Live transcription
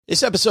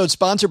This episode is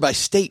sponsored by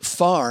State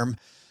Farm.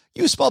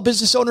 You a small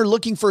business owner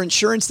looking for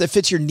insurance that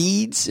fits your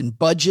needs and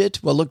budget?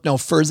 Well, look no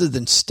further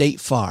than State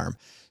Farm.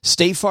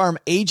 State Farm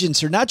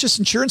agents are not just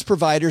insurance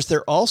providers,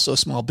 they're also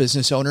small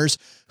business owners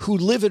who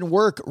live and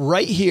work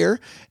right here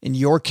in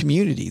your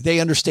community. They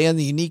understand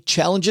the unique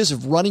challenges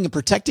of running and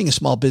protecting a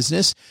small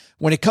business.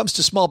 When it comes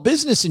to small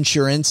business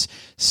insurance,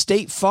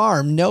 State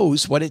Farm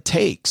knows what it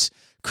takes.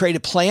 Create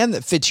a plan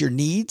that fits your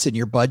needs and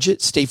your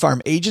budget. State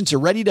Farm agents are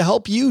ready to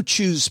help you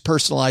choose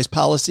personalized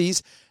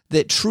policies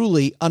that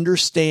truly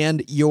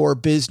understand your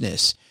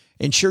business.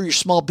 Insure your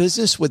small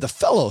business with a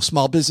fellow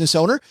small business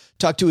owner.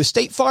 Talk to a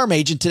State Farm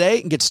agent today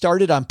and get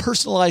started on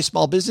personalized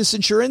small business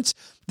insurance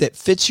that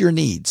fits your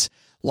needs.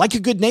 Like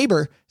a good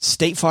neighbor,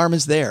 State Farm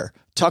is there.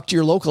 Talk to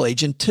your local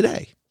agent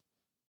today.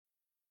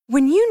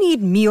 When you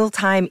need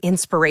mealtime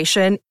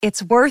inspiration,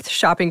 it's worth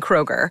shopping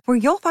Kroger, where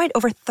you'll find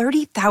over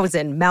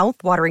 30,000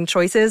 mouth-watering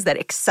choices that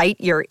excite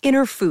your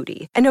inner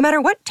foodie. And no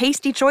matter what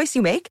tasty choice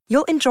you make,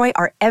 you'll enjoy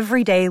our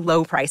everyday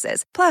low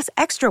prices, plus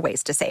extra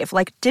ways to save,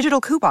 like digital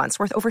coupons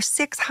worth over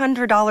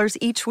 $600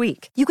 each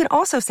week. You can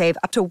also save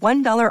up to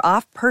 $1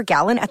 off per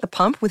gallon at the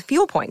pump with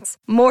fuel points.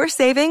 More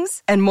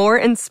savings and more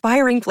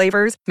inspiring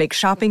flavors make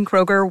shopping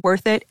Kroger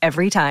worth it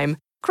every time.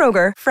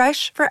 Kroger,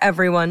 fresh for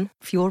everyone.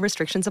 Fuel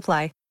restrictions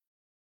apply.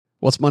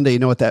 Well, it's Monday. You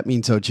know what that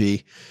means, OG.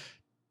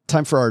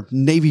 Time for our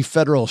Navy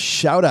Federal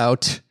shout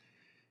out,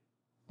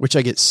 which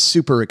I get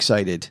super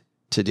excited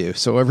to do.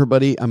 So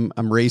everybody, I'm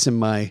raising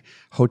my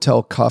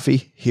hotel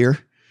coffee here.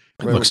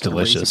 It looks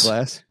delicious.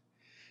 Glass.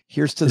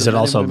 Here's to Is it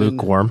also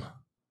lukewarm?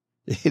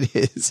 It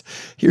is.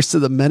 Here's to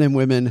the men and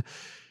women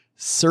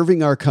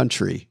serving our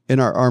country in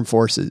our armed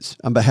forces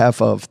on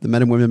behalf of the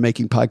men and women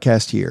making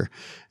podcast here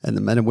and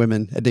the men and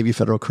women at Navy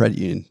Federal Credit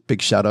Union.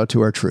 Big shout out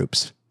to our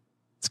troops.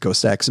 Let's go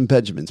Stacks and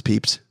Benjamins,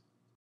 peeps.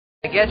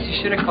 I guess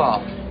you should have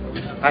called.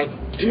 I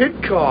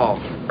did call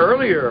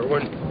earlier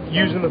when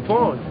using the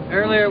phone.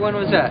 Earlier, when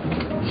was that?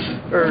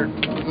 Or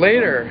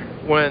later,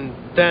 when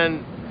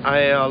then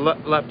I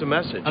left a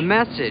message. A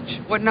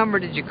message? What number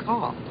did you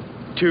call?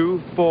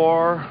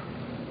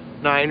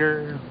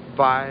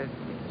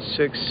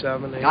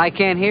 249-5-6-7-8. I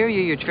can't hear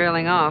you. You're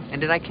trailing off.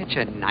 And did I catch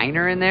a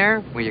niner in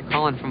there? Were you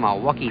calling from a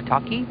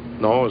walkie-talkie?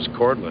 No, it was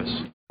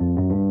cordless.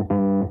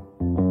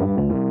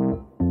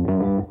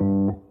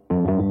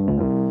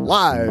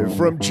 Live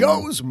from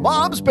Joe's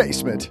mom's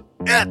basement,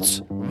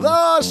 it's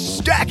the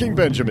Stacking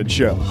Benjamin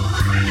Show.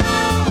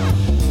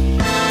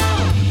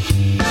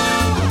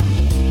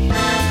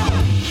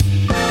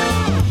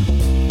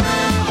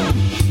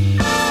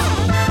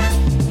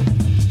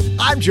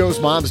 I'm Joe's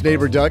mom's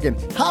neighbor, Doug, and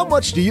how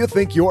much do you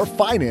think your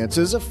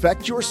finances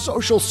affect your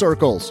social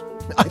circles?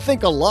 I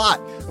think a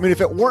lot. I mean, if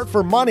it weren't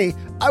for money,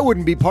 I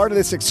wouldn't be part of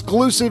this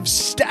exclusive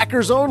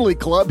Stackers Only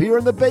club here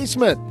in the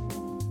basement.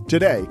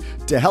 Today,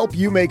 to help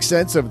you make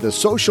sense of the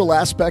social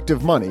aspect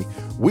of money,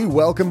 we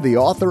welcome the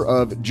author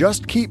of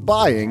Just Keep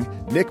Buying,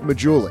 Nick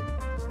Maggiulli.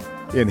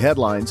 In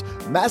headlines,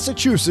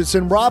 Massachusetts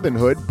and Robin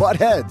Hood butt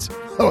heads.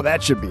 Oh,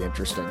 that should be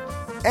interesting.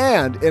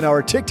 And in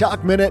our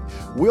TikTok Minute,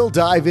 we'll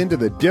dive into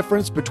the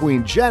difference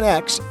between Gen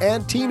X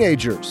and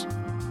teenagers.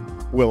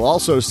 We'll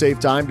also save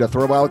time to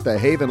throw out the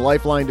Haven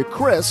Lifeline to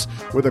Chris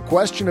with a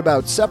question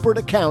about separate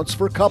accounts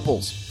for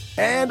couples.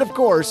 And, of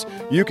course,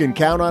 you can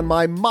count on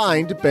my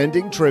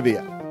mind-bending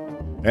trivia.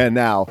 And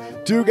now,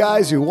 two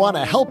guys who want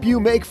to help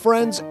you make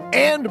friends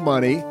and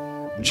money,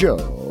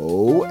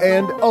 Joe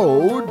and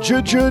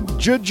OG.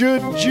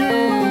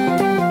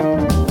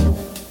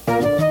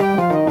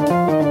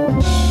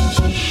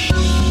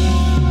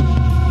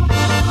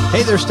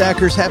 Hey there,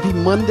 Stackers. Happy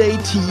Monday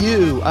to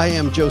you. I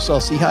am Joe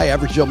Salsi. Hi,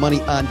 Average Joe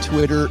Money on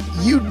Twitter.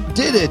 You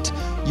did it.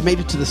 You made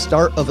it to the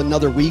start of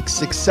another week,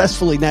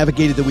 successfully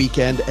navigated the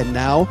weekend, and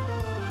now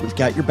we've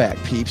got your back,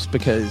 peeps,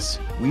 because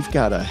we've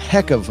got a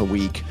heck of a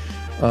week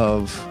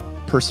of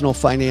personal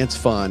finance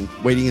fun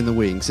waiting in the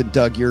wings. And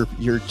Doug, you're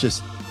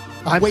just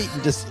waiting.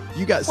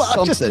 You got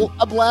something.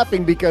 I'm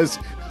laughing because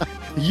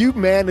you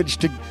managed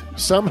to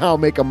somehow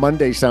make a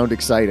Monday sound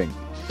exciting.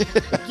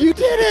 You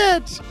did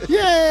it!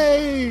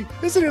 Yay!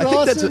 Isn't it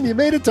awesome? You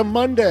made it to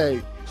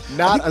Monday.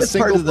 Not a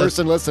single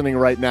person listening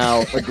right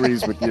now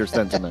agrees with your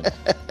sentiment.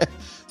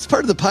 It's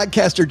part of the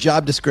podcaster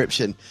job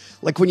description.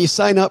 Like when you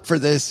sign up for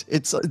this,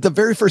 it's the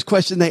very first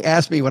question they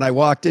asked me when I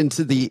walked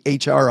into the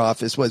HR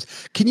office was,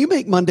 can you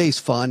make Mondays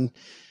fun?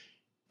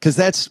 Because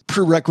that's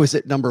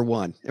prerequisite number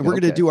one. And we're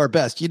going to do our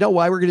best. You know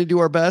why we're going to do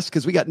our best?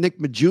 Because we got Nick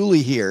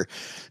Maggiulli here.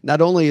 Not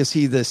only is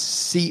he the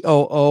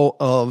COO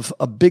of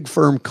a big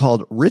firm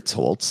called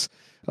Ritholtz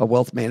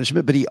Wealth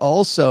Management, but he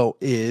also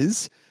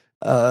is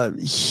a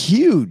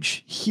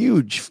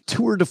huge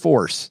tour de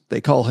force.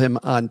 They call him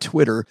on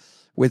Twitter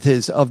with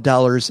his Of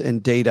Dollars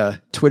and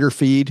Data Twitter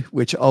feed,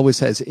 which always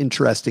has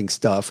interesting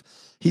stuff.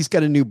 He's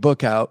got a new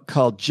book out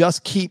called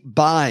Just Keep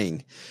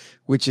Buying,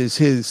 which is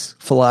his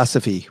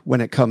philosophy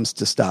when it comes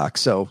to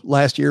stocks. So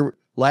last week,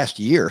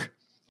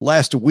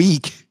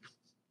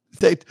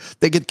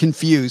 they get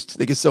confused.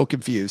 They get so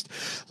confused.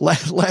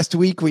 Last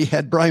week, we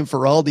had Brian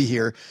Feraldi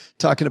here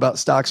talking about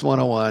Stocks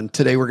 101.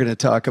 Today, we're going to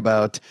talk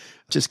about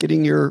just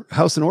getting your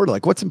house in order.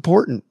 Like, what's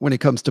important when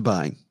it comes to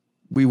buying?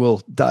 We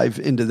will dive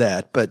into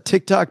that. But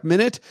TikTok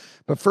Minute.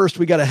 But first,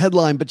 we got a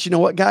headline. But you know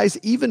what, guys?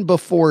 Even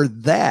before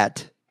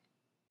that,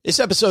 this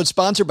episode is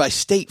sponsored by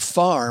State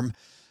Farm.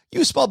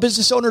 You, a small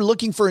business owner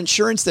looking for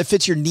insurance that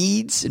fits your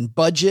needs and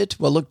budget?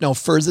 Well, look no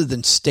further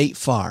than State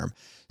Farm.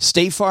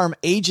 State Farm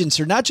agents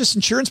are not just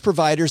insurance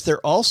providers,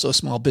 they're also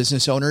small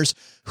business owners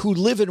who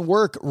live and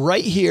work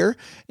right here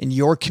in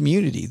your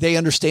community. They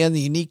understand the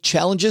unique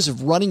challenges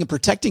of running and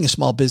protecting a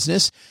small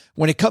business.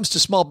 When it comes to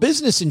small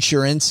business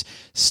insurance,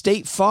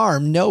 State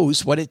Farm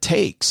knows what it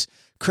takes.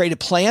 Create a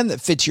plan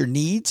that fits your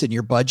needs and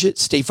your budget.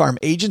 State Farm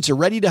agents are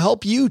ready to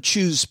help you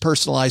choose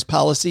personalized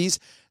policies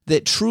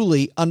that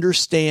truly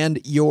understand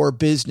your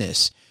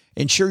business.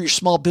 Insure your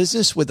small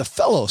business with a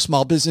fellow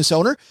small business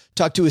owner.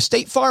 Talk to a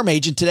State Farm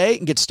agent today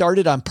and get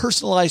started on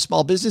personalized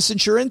small business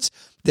insurance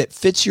that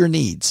fits your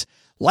needs.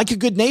 Like a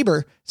good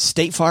neighbor,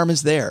 State Farm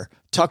is there.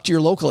 Talk to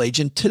your local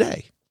agent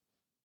today.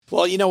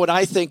 Well, you know, when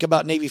I think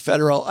about Navy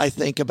Federal, I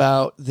think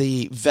about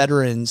the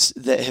veterans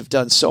that have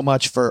done so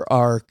much for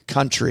our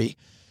country.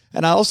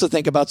 And I also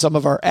think about some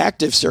of our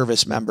active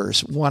service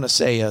members. Want to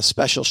say a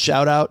special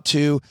shout out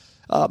to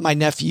my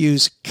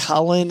nephews,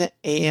 Colin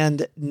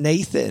and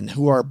Nathan,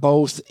 who are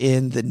both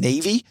in the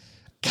Navy.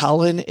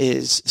 Colin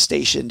is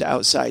stationed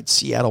outside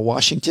Seattle,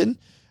 Washington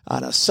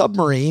on a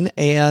submarine,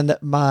 and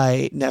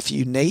my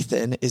nephew,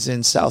 Nathan, is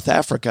in South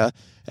Africa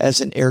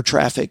as an air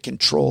traffic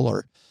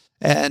controller.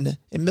 And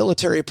in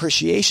Military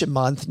Appreciation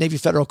Month, Navy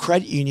Federal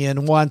Credit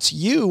Union wants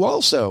you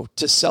also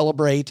to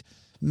celebrate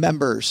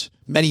members,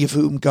 many of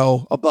whom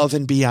go above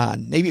and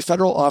beyond. Navy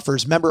Federal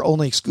offers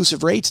member-only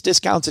exclusive rates,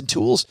 discounts, and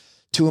tools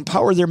to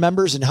empower their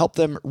members and help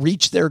them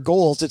reach their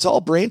goals. It's all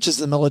branches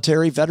of the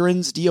military.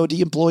 Veterans, DoD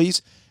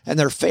employees, and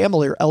their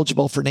family are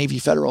eligible for Navy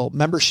Federal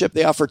membership.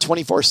 They offer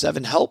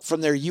 24/7 help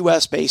from their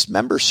U.S.-based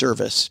member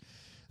service.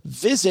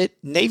 Visit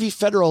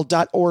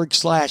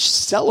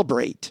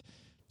NavyFederal.org/celebrate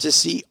to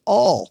see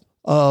all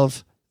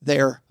of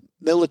their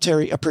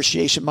Military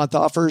Appreciation Month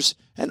offers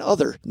and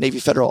other Navy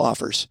Federal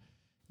offers.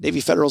 Navy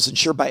Federal is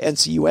insured by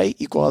NCUA,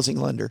 Equal Housing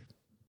Lender.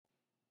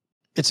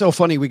 It's so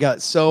funny. We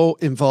got so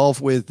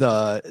involved with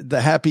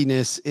the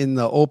happiness in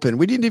the open.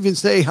 We didn't even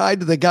say hi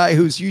to the guy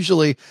who's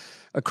usually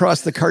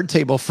across the card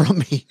table from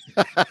me.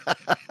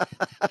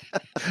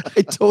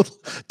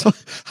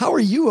 How are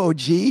you,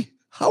 OG?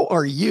 How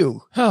are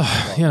you?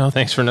 Oh,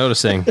 thanks for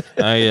noticing.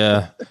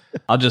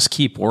 I'll just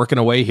keep working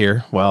away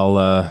here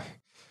while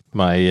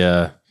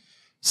my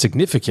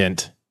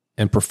significant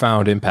and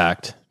profound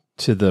impact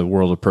to the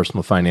world of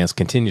personal finance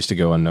continues to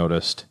go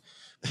unnoticed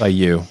by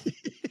you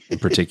in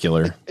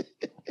particular.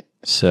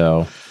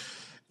 So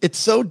it's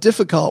so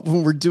difficult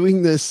when we're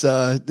doing this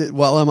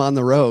while I'm on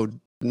the road.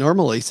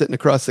 Normally sitting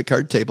across the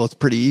card table, it's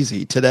pretty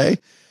easy. Today,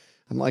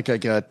 I'm like, I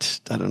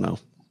got,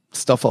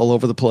 stuff all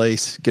over the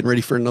place, getting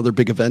ready for another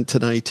big event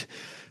tonight.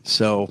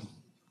 So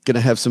going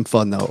to have some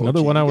fun though.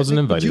 Another one I wasn't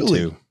invited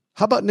to.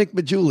 How about Nick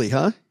Maggiulli,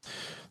 huh?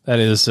 That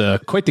is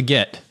quite the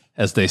get,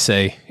 as they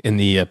say in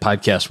the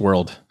podcast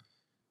world.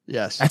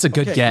 Yes. That's a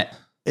good get.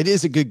 It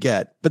is a good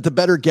get, but the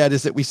better get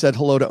is that we said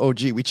hello to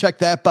OG. We checked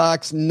that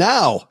box.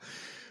 Now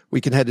we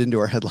can head into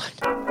our headline.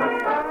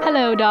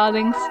 Hello,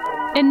 darlings.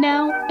 And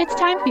now it's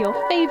time for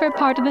your favorite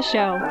part of the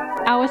show,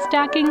 our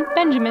Stacking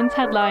Benjamin's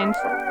Headlines.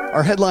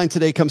 Our headline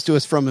today comes to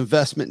us from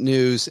Investment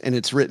News, and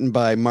it's written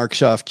by Mark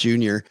Schaaf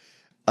Jr.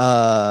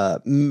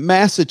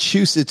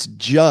 Massachusetts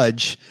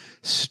judge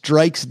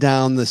strikes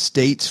down the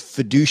state's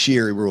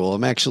fiduciary rule.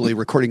 I'm actually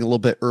recording a little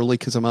bit early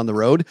because I'm on the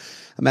road.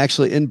 I'm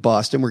actually in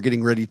Boston. We're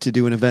getting ready to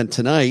do an event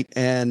tonight.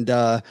 And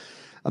a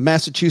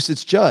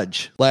Massachusetts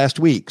judge last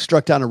week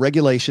struck down a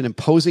regulation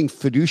imposing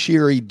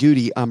fiduciary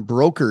duty on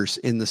brokers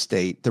in the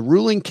state. The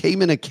ruling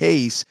came in a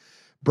case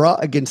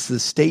brought against the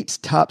state's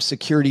top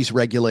securities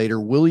regulator,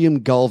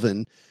 William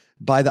Galvin,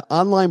 by the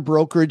online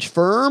brokerage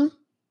firm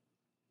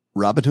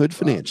Robinhood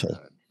Financial,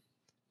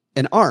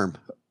 an arm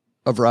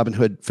of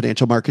Robinhood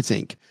Financial Markets,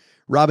 Inc.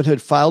 Robinhood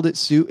filed its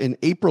suit in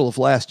April of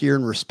last year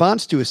in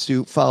response to a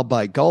suit filed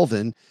by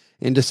Galvin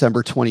in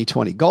December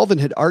 2020. Galvin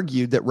had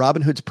argued that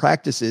Robinhood's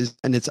practices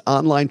and its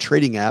online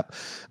trading app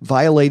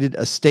violated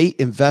a state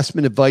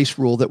investment advice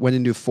rule that went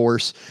into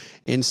force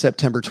in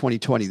September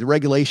 2020. The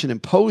regulation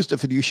imposed a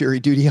fiduciary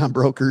duty on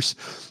brokers,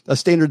 a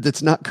standard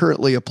that's not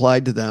currently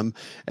applied to them,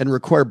 and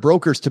required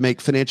brokers to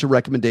make financial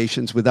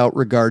recommendations without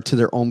regard to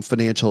their own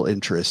financial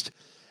interest.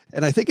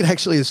 And I think it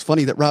actually is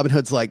funny that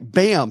Robinhood's like,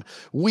 bam,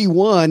 we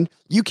won.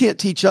 You can't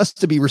teach us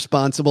to be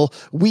responsible.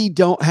 We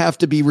don't have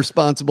to be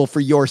responsible for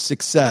your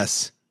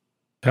success.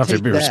 You don't have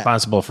to be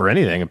responsible for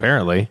anything,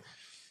 apparently.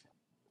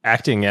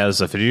 Acting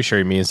as a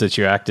fiduciary means that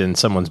you act in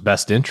someone's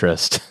best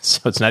interest.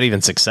 So it's not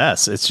even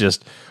success. It's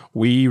just,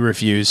 we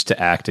refuse to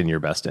act in your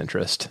best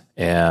interest.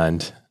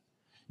 And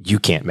you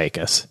can't make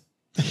us.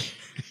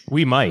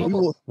 We might.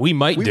 We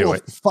might do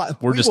it.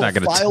 We're just not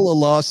going to file a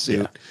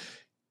lawsuit.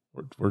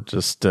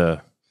 Yeah.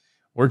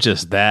 We're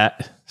just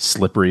that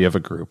slippery of a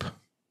group.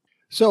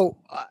 So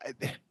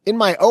in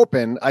my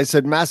open, I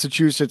said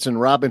Massachusetts and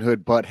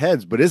Robinhood butt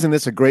heads, but isn't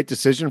this a great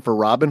decision for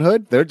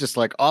Robinhood? They're just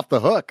like off the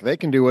hook. They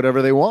can do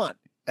whatever they want,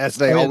 as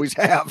they always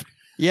have.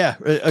 Yeah,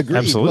 agreed.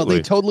 Absolutely. Well,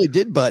 they totally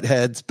did butt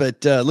heads,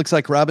 but looks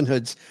like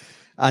Robinhood's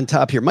on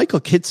top here.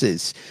 Michael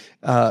Kitzes,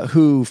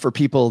 who, for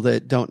people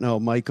that don't know,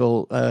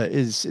 Michael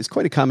is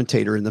quite a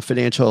commentator in the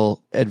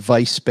financial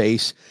advice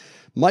space.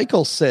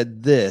 Michael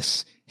said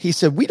this. He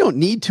said, we don't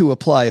need to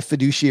apply a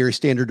fiduciary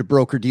standard to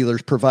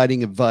broker-dealers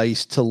providing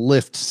advice to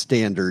lift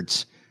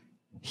standards.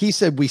 He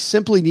said, we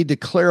simply need to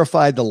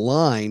clarify the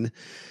line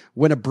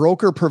when a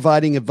broker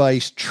providing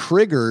advice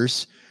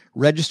triggers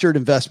registered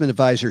investment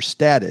advisor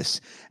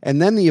status,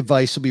 and then the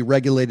advice will be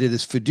regulated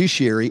as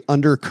fiduciary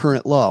under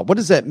current law. What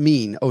does that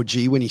mean,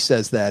 OG, when he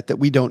says that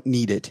we don't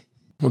need it?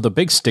 Well, the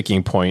big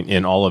sticking point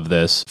in all of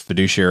this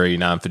fiduciary,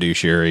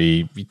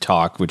 non-fiduciary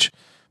talk, which,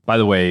 by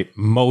the way,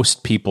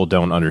 most people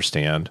don't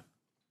understand.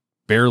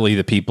 Barely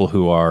the people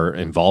who are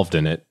involved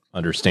in it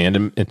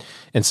understand.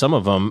 And some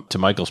of them, to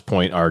Michael's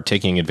point, are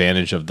taking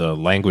advantage of the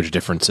language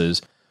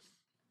differences.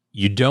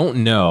 You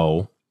don't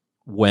know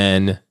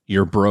when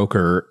your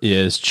broker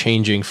is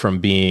changing from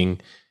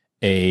being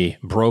a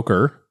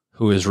broker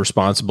who is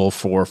responsible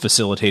for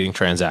facilitating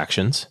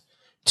transactions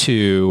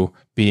to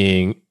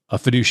being a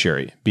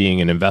fiduciary,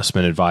 being an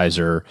investment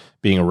advisor,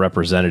 being a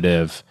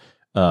representative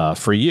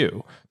for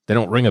you. They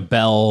don't ring a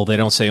bell. They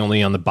don't say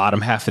only on the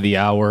bottom half of the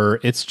hour.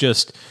 It's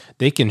just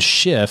they can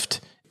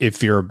shift,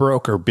 if you're a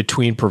broker,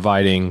 between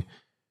providing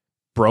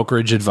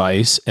brokerage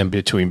advice and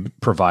between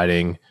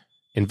providing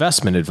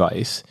investment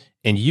advice.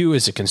 And you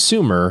as a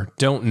consumer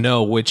don't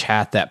know which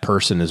hat that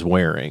person is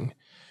wearing.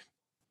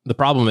 The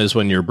problem is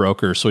when your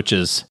broker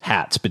switches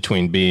hats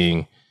between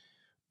being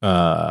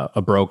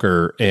a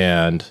broker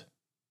and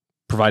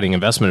providing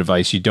investment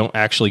advice, you don't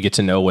actually get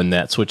to know when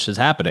that switch is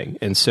happening.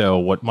 And so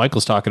what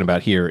Michael's talking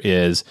about here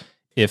is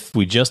if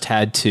we just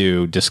had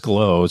to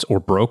disclose, or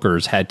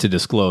brokers had to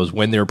disclose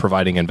when they're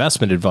providing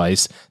investment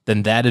advice,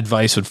 then that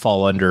advice would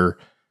fall under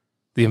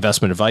the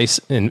Investment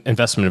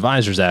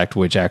Advisors Act,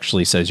 which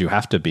actually says you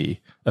have to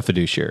be a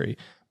fiduciary.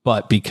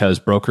 But because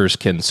brokers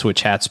can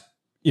switch hats,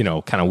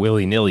 kind of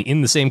willy-nilly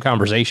in the same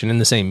conversation, in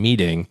the same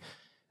meeting,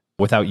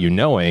 without you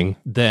knowing,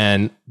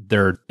 then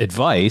their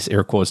advice,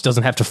 air quotes,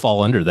 doesn't have to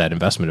fall under that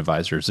investment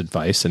advisor's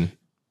advice, and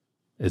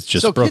it's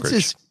just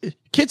brokerage.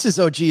 Kitz's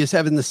OG is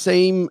having the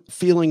same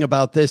feeling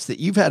about this that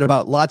you've had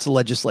about lots of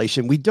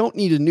legislation. We don't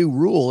need a new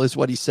rule, is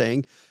what he's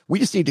saying. We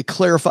just need to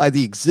clarify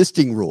the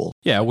existing rule.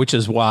 Yeah, which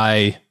is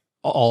why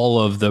all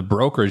of the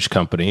brokerage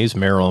companies,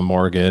 Merrill &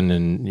 Morgan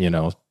and,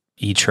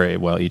 E-Trade,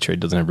 well, E-Trade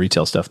doesn't have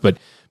retail stuff, but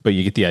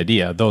you get the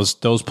idea. Those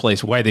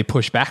places, why they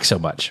push back so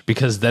much,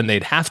 because then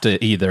they'd have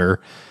to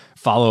either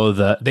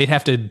they'd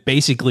have to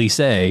basically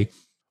say,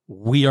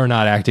 we are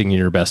not acting in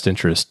your best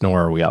interest,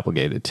 nor are we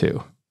obligated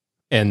to.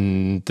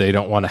 And they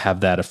don't want to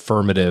have that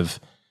affirmative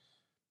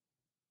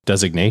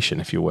designation,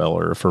 if you will,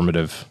 or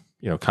affirmative,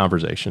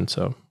 conversation.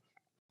 So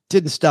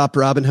didn't stop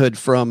Robinhood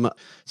from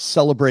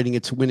celebrating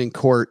its win in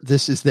court.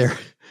 This is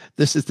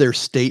their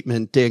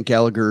statement. Dan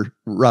Gallagher,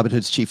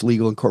 Robinhood's chief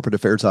legal and corporate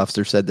affairs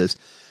officer, said this.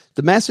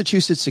 The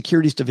Massachusetts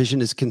Securities Division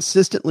has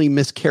consistently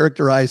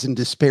mischaracterized and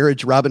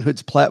disparaged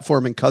Robinhood's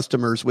platform and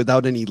customers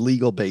without any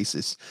legal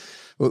basis.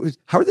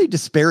 How are they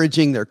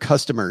disparaging their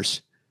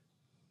customers?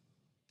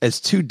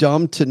 As too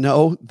dumb to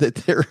know that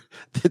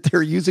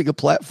they're using a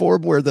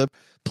platform where the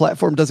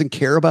platform doesn't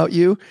care about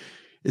you?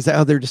 Is that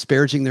how they're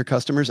disparaging their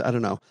customers? I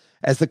don't know.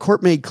 As the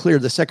court made clear,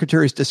 the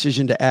secretary's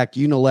decision to act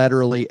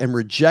unilaterally and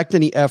reject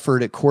any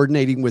effort at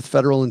coordinating with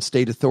federal and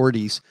state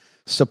authorities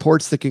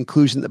supports the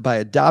conclusion that by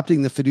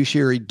adopting the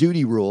fiduciary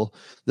duty rule,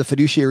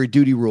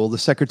 the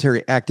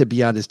secretary acted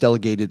beyond his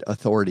delegated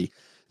authority.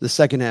 The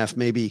second half,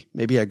 maybe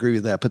I agree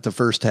with that, but the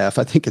first half,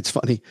 I think it's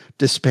funny,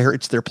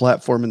 disparage their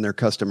platform and their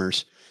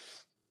customers.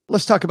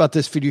 Let's talk about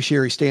this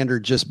fiduciary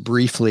standard just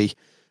briefly.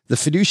 The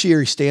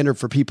fiduciary standard,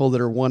 for people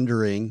that are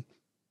wondering,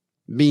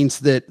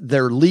 means that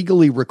they're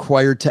legally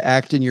required to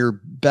act in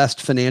your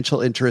best financial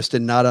interest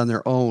and not on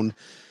their own.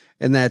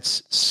 And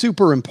that's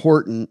super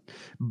important.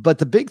 But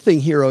the big thing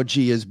here, OG,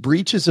 is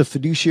breaches of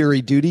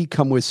fiduciary duty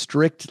come with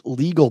strict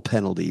legal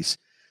penalties.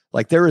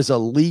 Like there is a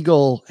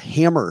legal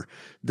hammer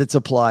that's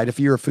applied if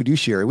you're a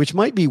fiduciary, which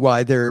might be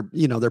why they're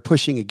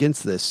pushing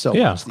against this so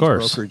much, of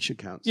course. These brokerage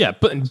accounts. Yeah,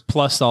 but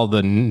plus all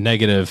the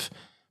negative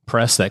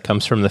press that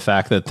comes from the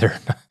fact that they're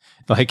not,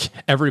 like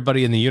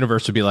everybody in the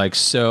universe would be like,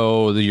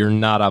 so you're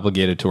not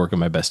obligated to work in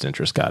my best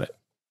interest. Got it.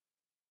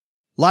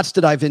 Lots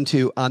to dive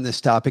into on this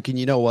topic. And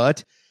you know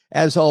what?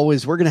 As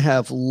always, we're going to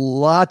have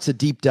lots of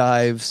deep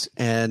dives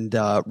and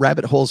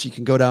rabbit holes you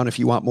can go down if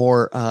you want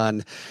more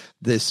on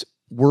this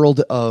world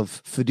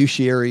of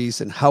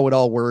fiduciaries and how it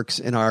all works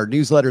in our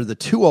newsletter, the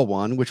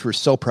 201, which we're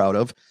so proud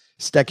of,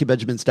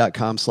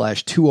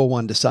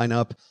 StackyBenjamins.com/201 to sign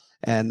up.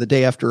 And the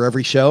day after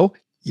every show,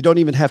 you don't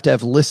even have to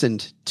have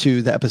listened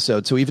to the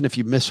episode. So even if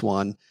you miss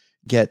one,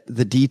 get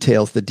the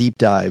details, the deep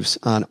dives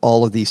on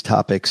all of these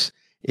topics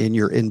in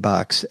your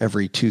inbox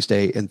every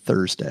Tuesday and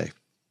Thursday.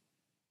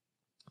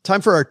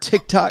 Time for our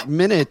TikTok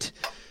minute.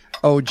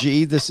 OG,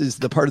 this is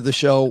the part of the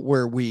show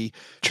where we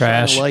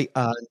trash. shine a light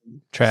on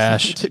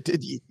Trash.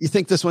 You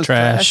think this one's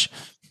trash?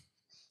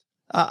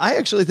 I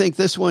actually think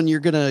this one you're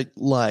going to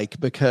like,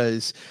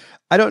 because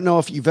I don't know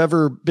if you've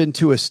ever been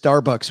to a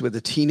Starbucks with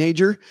a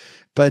teenager,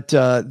 but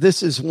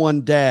this is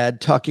one dad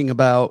talking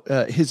about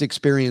his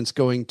experience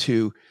going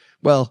to,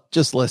 well,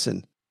 just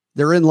listen.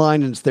 They're in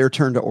line and it's their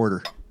turn to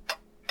order.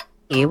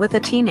 With a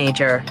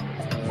teenager.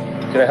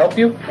 Can I help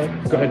you?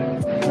 Go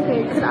ahead.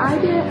 Okay, could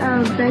I get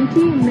a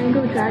venti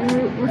mango dragon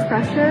root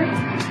refresher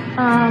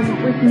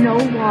with no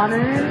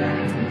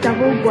water,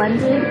 double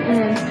blended,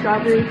 and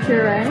strawberry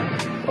puree?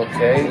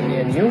 Okay,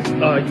 and you?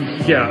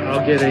 Yeah,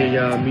 I'll get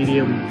a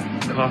medium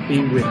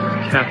coffee with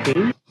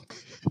caffeine.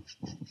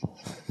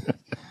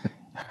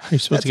 You're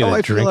supposed to get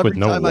a drink with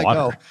no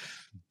water.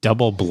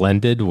 Double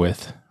blended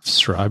with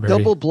strawberry.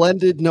 Double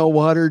blended, no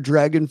water,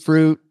 dragon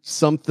fruit,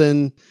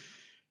 something,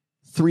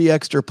 3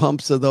 extra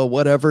pumps of the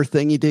whatever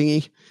thingy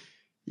dingy.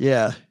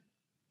 Yeah.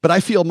 But I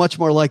feel much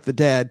more like the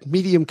dad.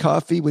 Medium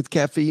coffee with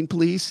caffeine,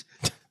 please.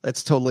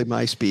 That's totally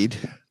my speed.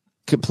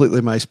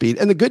 Completely my speed.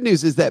 And the good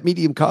news is that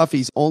medium coffee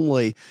is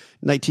only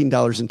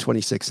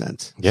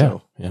 $19.26. Yeah.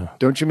 So. Yeah.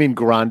 Don't you mean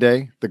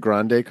grande? The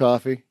grande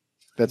coffee?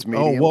 That's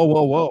medium. Oh,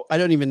 whoa. I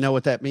don't even know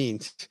what that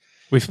means.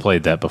 We've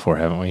played that before,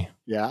 haven't we?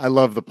 Yeah, I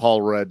love the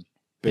Paul Rudd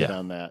bit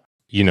on that.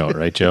 You know it,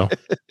 right, Joe?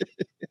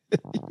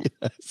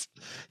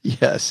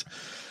 Yes.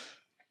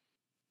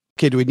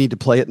 Okay, do we need to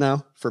play it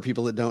now for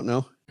people that don't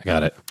know? I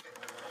got it.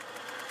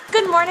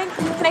 Good morning.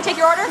 Can I take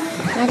your order?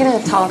 Can I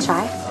get a tall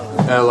chai?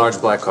 A large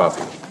black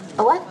coffee.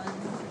 A what?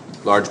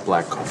 Large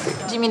black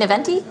coffee. Do you mean a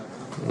venti?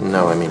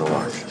 No, I mean a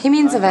large. He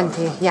means a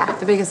venti. Yeah,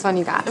 the biggest one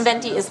you got.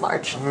 Venti is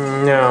large.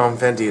 No,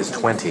 venti is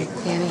 20.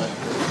 Danny.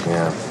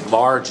 Yeah.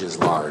 Large is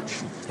large.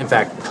 In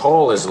fact,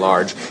 tall is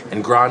large,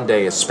 and grande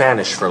is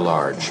Spanish for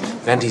large.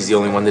 Venti's the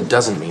only one that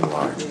doesn't mean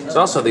large. It's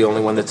also the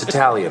only one that's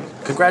Italian.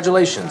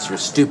 Congratulations, you're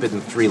stupid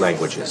in 3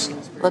 languages.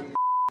 Look.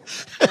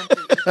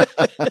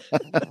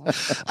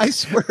 I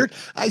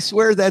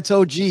swear that's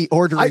OG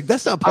ordering.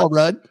 That's not Paul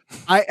Rudd.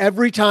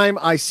 Every time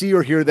I see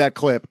or hear that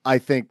clip, I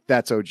think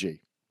that's OG.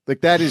 Like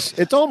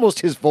it's almost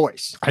his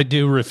voice. I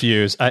do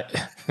refuse. I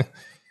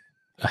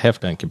have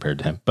been compared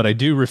to him, but I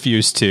do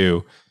refuse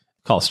to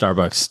call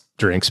Starbucks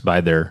drinks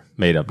by their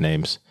made up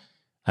names.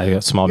 I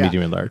got small,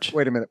 medium, and large.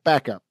 Wait a minute.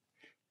 Back up.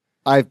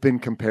 I've been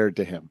compared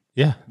to him.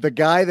 Yeah. The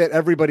guy that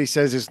everybody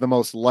says is the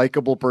most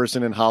likable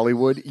person in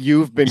Hollywood,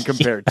 you've been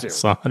compared to.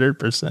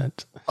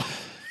 100%.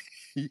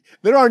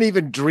 There aren't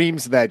even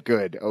dreams that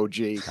good, OG.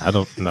 I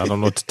don't know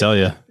what to tell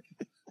you.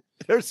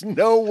 There's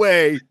no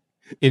way.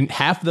 In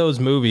half those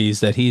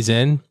movies that he's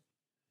in,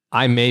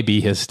 I may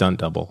be his stunt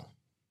double.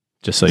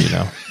 Just so you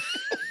know.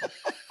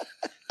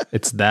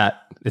 It's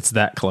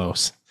that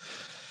close.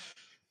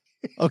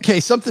 Okay,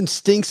 something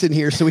stinks in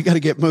here, so we got to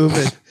get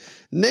moving.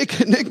 Nick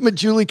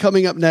Maggiulli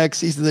coming up next.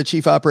 He's the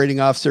chief operating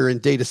officer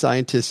and data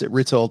scientist at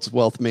Ritholtz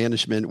Wealth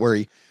Management, where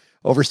he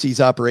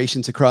oversees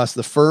operations across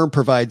the firm,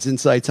 provides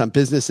insights on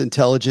business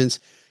intelligence.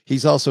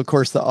 He's also, of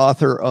course, the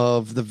author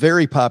of the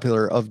very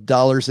popular of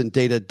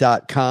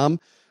DollarsAndData.com,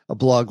 a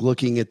blog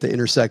looking at the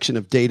intersection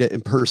of data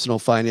and personal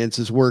finance.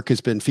 His work has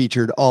been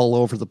featured all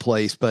over the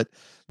place, but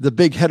the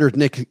big header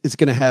Nick is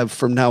going to have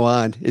from now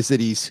on is that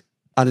he's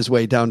on his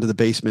way down to the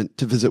basement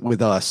to visit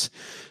with us.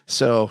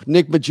 So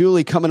Nick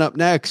Maggiulli coming up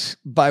next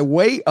by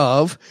way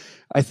of,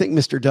 I think,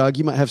 Mr. Doug,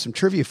 you might have some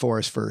trivia for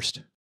us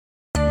first.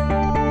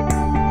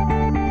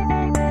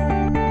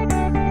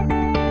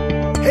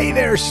 Hey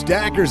there,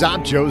 Stackers.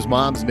 I'm Joe's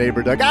mom's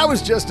neighbor, Doug. I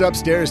was just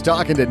upstairs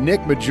talking to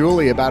Nick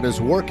Maggiulli about his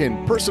work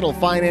in personal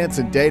finance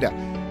and data.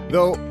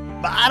 Though,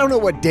 I don't know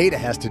what data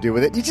has to do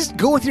with it. You just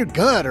go with your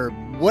gut or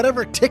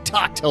whatever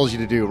TikTok tells you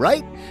to do,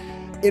 right?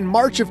 In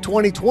March of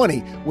 2020,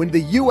 when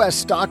the U.S.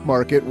 stock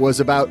market was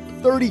about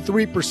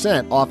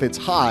 33% off its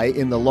high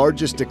in the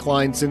largest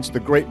decline since the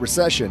Great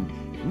Recession,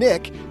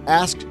 Nick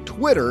asked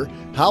Twitter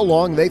how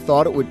long they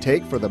thought it would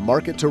take for the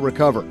market to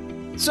recover.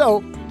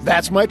 So,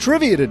 that's my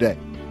trivia today.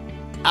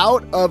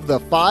 Out of the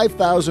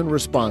 5,000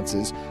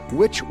 responses,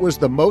 which was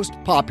the most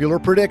popular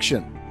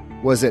prediction?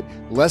 Was it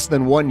less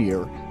than 1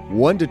 year,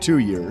 1 to 2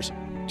 years,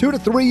 2 to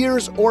 3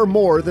 years, or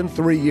more than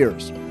 3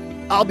 years?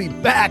 I'll be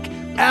back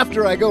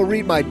after I go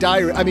read my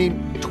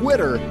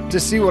Twitter, to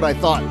see what I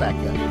thought back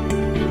then.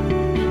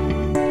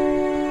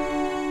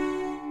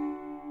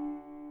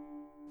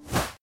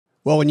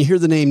 Well, when you hear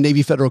the name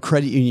Navy Federal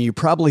Credit Union, you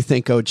probably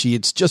think, oh, gee,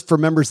 it's just for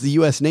members of the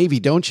U.S. Navy,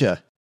 don't you?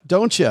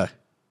 Don't you?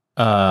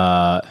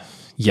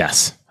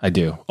 Yes, I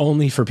do.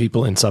 Only for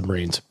people in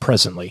submarines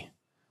presently.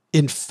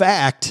 In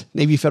fact,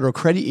 Navy Federal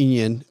Credit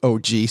Union,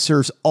 OG,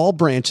 serves all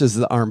branches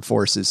of the armed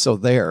forces. So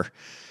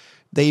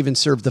they even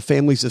serve the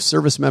families of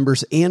service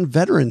members and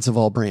veterans of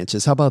all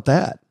branches. How about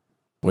that?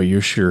 Well,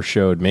 you sure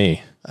showed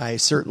me. I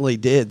certainly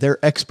did.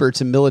 They're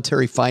experts in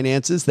military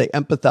finances. They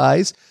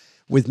empathize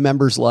with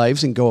members'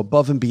 lives and go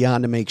above and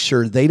beyond to make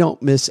sure they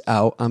don't miss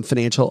out on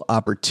financial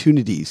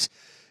opportunities.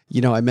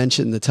 You know, I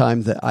mentioned the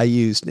time that I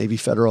used Navy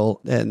Federal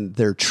and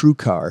their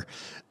TrueCar.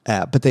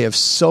 app, but they have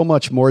so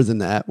much more than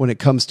that when it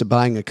comes to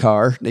buying a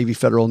car. Navy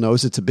Federal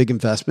knows it's a big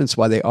investment. It's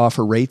why they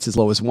offer rates as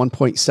low as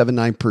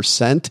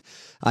 1.79%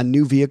 on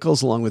new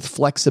vehicles, along with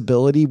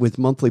flexibility with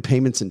monthly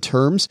payments and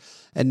terms.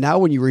 And now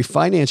when you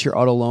refinance your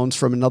auto loans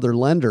from another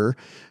lender,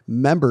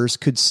 members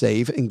could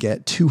save and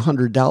get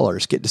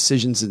 $200. Get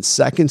decisions in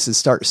seconds and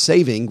start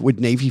saving with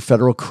Navy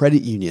Federal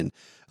Credit Union.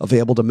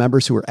 Available to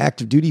members who are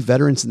active duty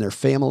veterans and their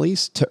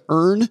families. To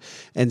earn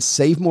and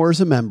save more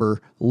as a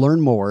member, learn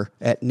more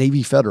at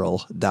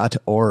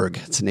NavyFederal.org.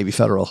 It's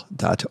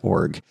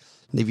NavyFederal.org.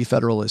 Navy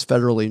Federal is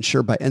federally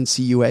insured by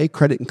NCUA.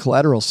 Credit and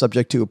collateral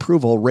subject to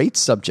approval.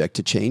 Rates subject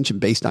to change and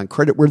based on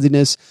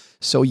creditworthiness,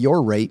 so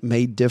your rate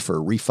may differ.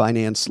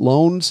 Refinance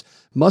loans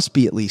must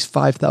be at least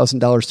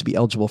 $5,000 to be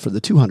eligible for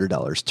the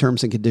 $200.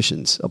 Terms and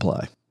conditions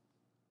apply.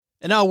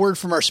 And now a word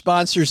from our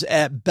sponsors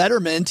at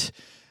Betterment.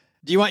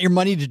 Do you want your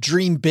money to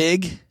dream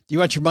big? Do you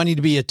want your money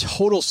to be a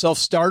total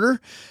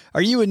self-starter?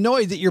 Are you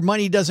annoyed that your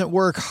money doesn't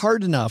work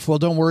hard enough? Well,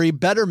 don't worry.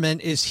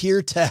 Betterment is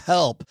here to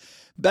help.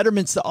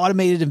 Betterment's the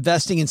automated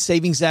investing and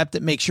savings app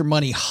that makes your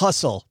money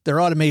hustle.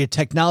 Their automated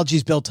technology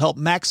is built to help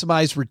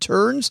maximize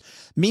returns,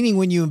 meaning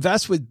when you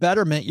invest with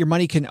Betterment, your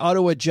money can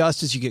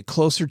auto-adjust as you get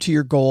closer to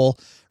your goal,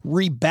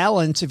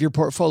 rebalance if your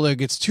portfolio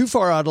gets too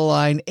far out of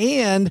line,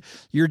 and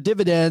your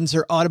dividends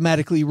are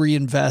automatically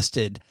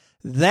reinvested.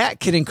 That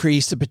can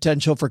increase the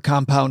potential for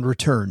compound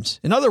returns.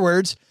 In other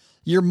words,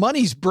 your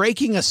money's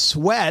breaking a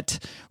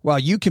sweat while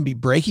you can be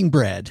breaking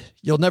bread.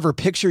 You'll never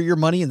picture your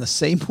money in the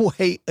same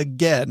way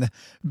again.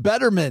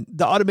 Betterment,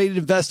 the automated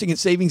investing and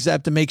savings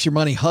app that makes your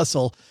money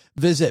hustle.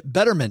 Visit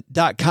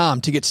betterment.com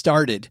to get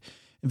started.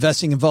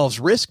 Investing involves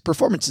risk.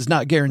 Performance is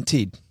not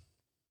guaranteed.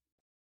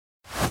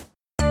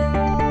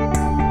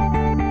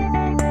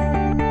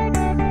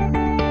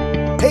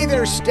 Hey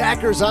there,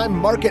 stackers. I'm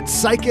market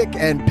psychic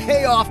and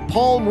payoff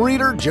palm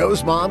reader,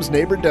 Joe's mom's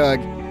neighbor,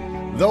 Doug.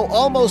 Though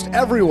almost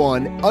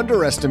everyone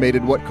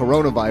underestimated what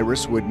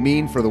coronavirus would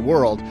mean for the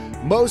world,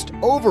 most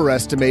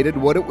overestimated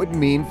what it would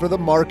mean for the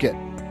market.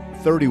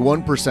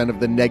 31% of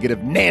the negative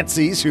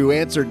Nancys who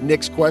answered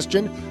Nick's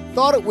question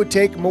thought it would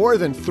take more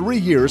than 3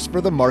 years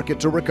for the market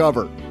to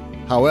recover.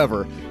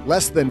 However,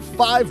 less than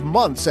 5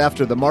 months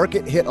after the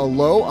market hit a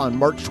low on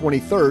March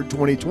 23,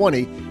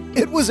 2020,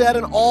 it was at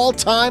an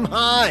all-time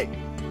high.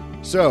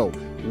 So,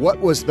 what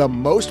was the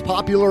most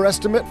popular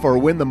estimate for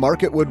when the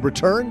market would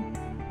return?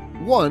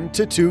 1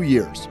 to 2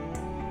 years.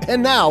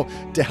 And now,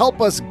 to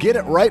help us get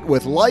it right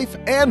with life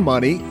and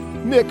money,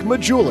 Nick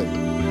Maggiulli.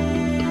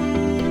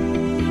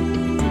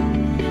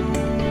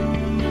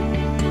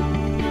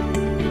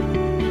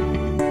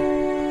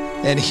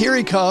 And here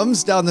he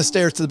comes down the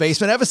stairs to the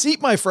basement. Have a seat,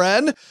 my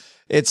friend.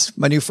 It's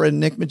my new friend,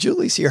 Nick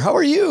Maggiulli's here. How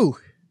are you?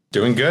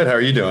 Doing good. How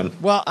are you doing?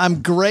 Well,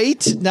 I'm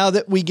great now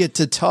that we get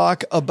to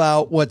talk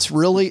about what's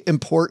really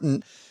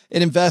important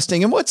in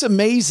investing. And what's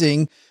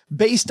amazing,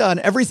 based on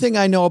everything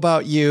I know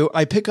about you,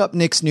 I pick up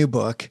Nick's new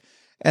book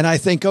and I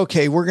think,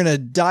 okay, we're going to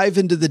dive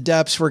into the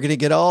depths. We're going to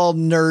get all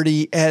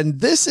nerdy. And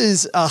this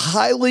is a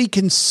highly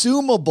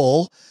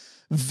consumable,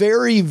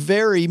 very,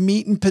 very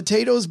meat and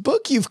potatoes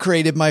book you've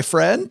created, my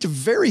friend.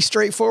 Very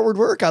straightforward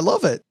work. I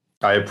love it.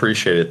 I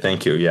appreciate it.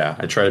 Thank you. Yeah,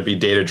 I try to be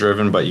data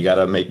driven, but you got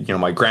to make,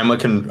 my grandma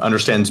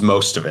understands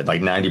most of it,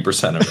 like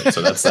 90% of it.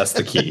 So that's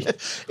the key.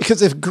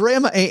 Because if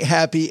grandma ain't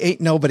happy,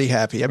 ain't nobody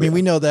happy. I mean,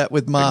 we know that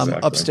with mom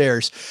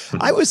upstairs.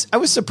 I was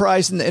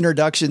surprised in the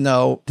introduction,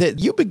 though, that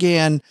you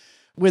began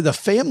with a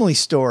family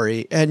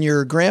story and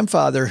your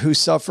grandfather who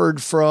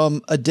suffered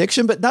from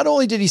addiction. But not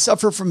only did he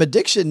suffer from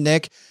addiction,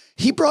 Nick,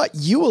 he brought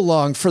you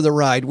along for the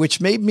ride, which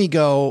made me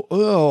go,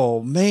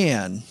 oh,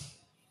 man.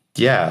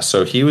 Yeah,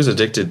 so he was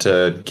addicted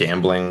to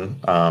gambling,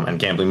 and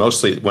gambling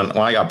mostly when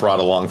I got brought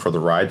along for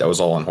the ride. That was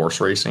all on horse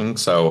racing.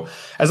 So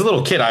as a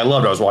little kid, I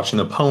was watching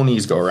the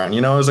ponies go around.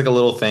 It was like a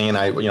little thing, and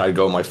I'd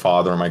go with my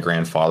father and my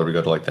grandfather. We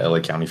go to like the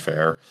LA County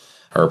Fair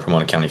or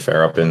Pomona County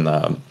Fair up in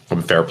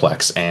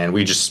Fairplex, and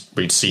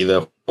we'd see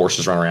the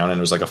horses run around, and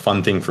it was like a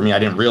fun thing for me. I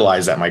didn't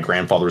realize that my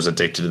grandfather was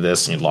addicted to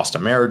this, and he'd lost a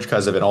marriage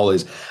because of it.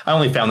 I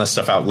only found this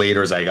stuff out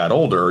later as I got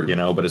older,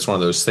 but it's one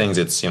of those things.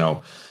 It's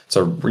it's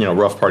a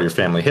rough part of your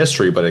family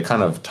history, but it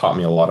kind of taught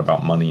me a lot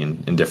about money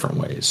in different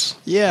ways.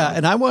 Yeah,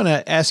 and I want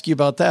to ask you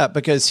about that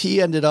because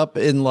he ended up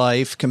in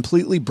life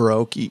completely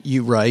broke,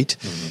 you write,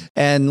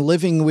 and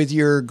living with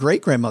your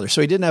great-grandmother.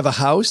 So he didn't have a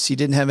house, he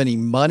didn't have any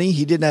money,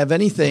 he didn't have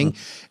anything.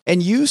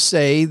 And you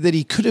say that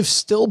he could have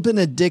still been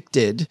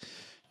addicted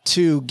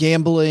to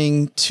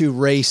gambling, to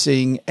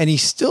racing, and he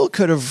still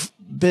could have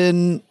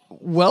been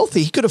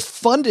wealthy. He could have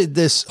funded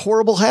this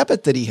horrible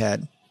habit that he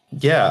had.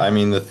 Yeah, I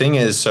mean, the thing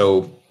is,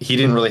 so he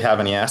didn't really have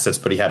any assets,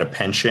 but he had a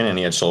pension and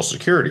he had Social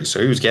Security.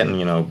 So he was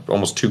getting,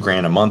 almost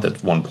 $2,000 a month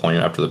at one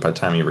point by the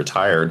time he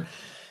retired.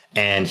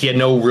 And he had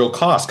no real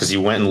cost because he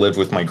went and lived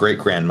with my great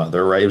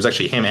grandmother, right? It was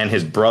actually him and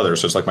his brother.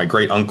 So it's like my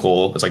great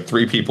uncle. It's like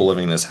 3 people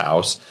living in this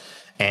house.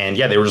 And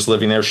yeah, they were just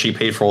living there. She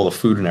paid for all the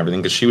food and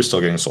everything because she was still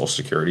getting Social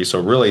Security.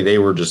 So really they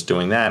were just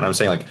doing that. And I'm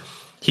saying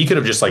he could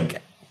have just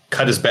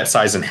cut his bet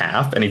size in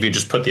half, and if you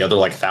just put the other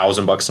like $1,000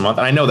 a month,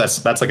 and I know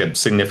that's like a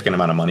significant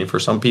amount of money for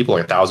some people,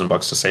 like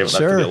 $1,000 to save, that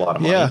could be a lot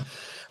of money. Yeah.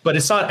 But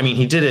it's not, I mean,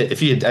 he did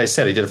it, I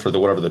said he did it for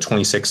the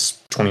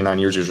 26, 29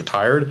 years he was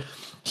retired,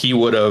 he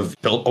would have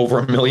built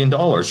over $1 million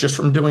just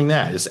from doing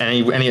that. And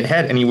he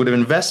would have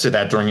invested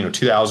that during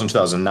 2000,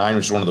 2009,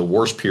 which is one of the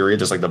worst periods.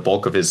 Just like the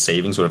bulk of his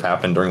savings would have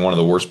happened during one of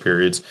the worst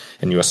periods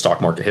in U.S.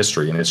 stock market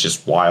history. And it's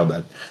just wild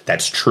that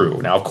that's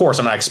true. Now, of course,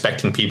 I'm not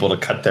expecting people to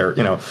cut their,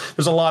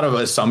 there's a lot of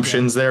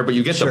assumptions there, but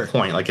you get the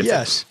point. Like,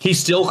 he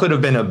still could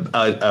have been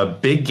a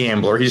big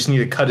gambler. He just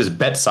needed to cut his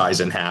bet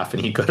size in half,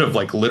 and he could have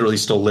like literally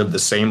still lived the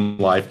same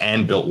life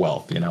and built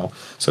wealth.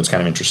 So it's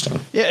kind of interesting.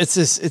 Yeah, it's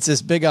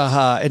this big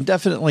aha, and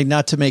definitely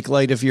not to make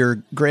light of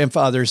your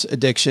grandfather's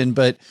addiction,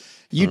 but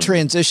you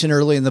transition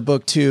early in the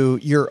book to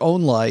your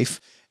own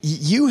life.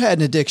 You had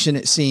an addiction,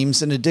 it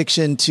seems, an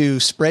addiction to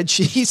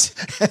spreadsheets,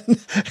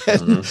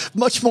 and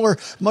much more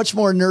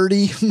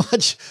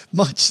nerdy,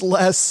 much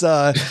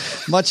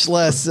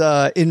less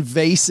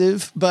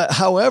invasive. But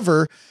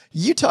however,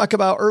 you talk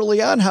about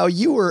early on how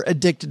you were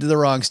addicted to the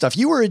wrong stuff.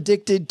 You were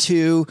addicted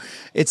to,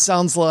 it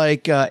sounds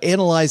like,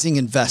 analyzing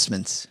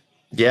investments.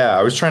 Yeah,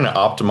 I was trying to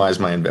optimize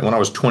when I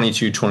was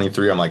 22,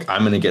 23, I'm like,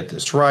 I'm going to get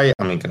this right.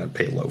 I'm going to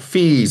pay low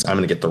fees. I'm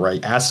going to get the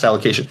right asset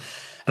allocation.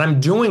 And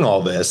I'm doing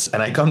all this.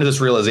 And I come to this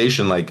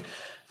realization, the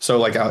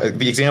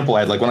example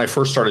I had, when I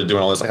first started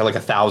doing all this, I had like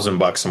 $1,000 in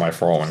my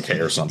 401k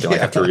or something, like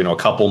after, a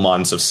couple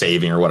months of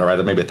saving or whatever, I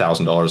had maybe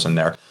 $1,000 in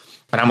there.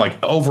 And I'm like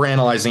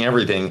overanalyzing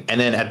everything. And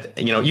then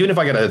even if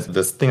I get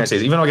this thing I say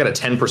is, even if I get a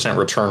 10%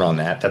 return on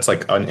that, that's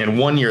like in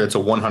 1 year, it's a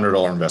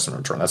 $100 investment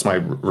return. That's my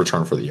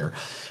return for the year.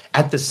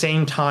 At the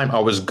same time, I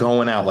was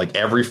going out like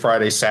every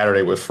Friday,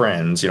 Saturday with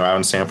friends, out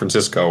in San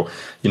Francisco,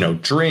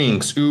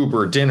 drinks,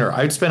 Uber, dinner.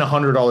 I'd spend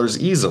 $100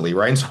 easily,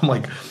 right? And so I'm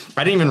like,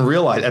 I didn't even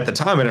realize at the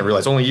time. I didn't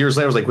realize. Only years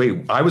later, I was like,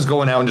 wait, I was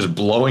going out and just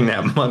blowing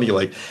that money.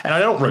 And I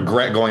don't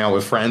regret going out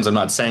with friends. I'm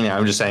not saying that.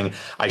 I'm just saying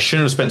I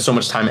shouldn't have spent so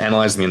much time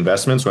analyzing the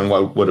investments when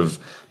what would have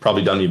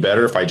probably done me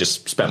better if I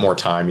just spent more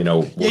time, working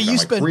on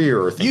my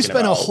career or thinking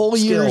about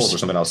skills or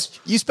something else.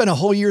 You spent a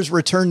whole year's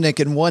return,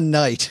 Nick, in one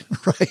night,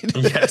 right?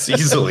 Yes,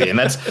 easily. And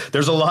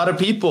there's a lot of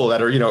people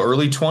that are,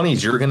 early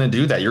 20s. You're going to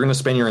do that. You're going to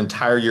spend your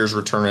entire year's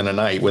return in a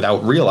night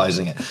without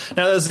realizing it.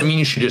 Now, that doesn't mean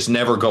you should just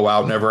never go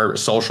out, never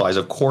socialize.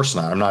 Of course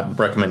not. I'm not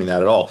recommending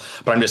that at all.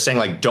 But I'm just saying,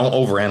 don't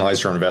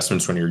overanalyze your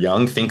investments when you're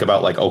young. Think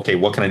about okay,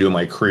 what can I do in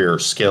my career,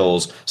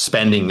 skills,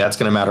 spending? That's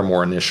going to matter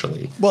more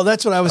initially. Well,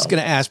 that's what I was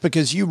going to ask,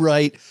 because you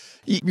write,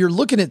 you're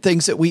looking at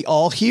things that we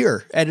all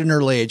hear at an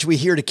early age. We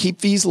hear to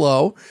keep fees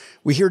low.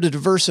 We hear to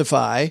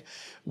diversify.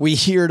 We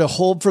hear to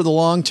hold for the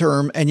long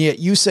term. And yet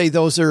you say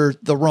those are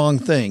the wrong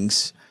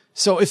things.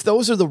 So if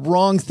those are the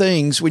wrong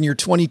things when you're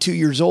 22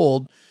 years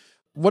old,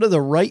 what are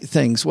the right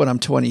things when I'm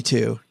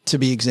 22 to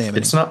be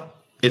examining?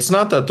 It's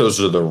not that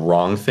those are the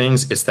wrong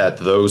things. It's that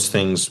those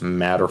things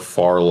matter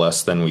far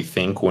less than we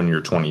think when you're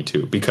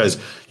 22, because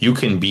you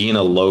can be in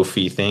a low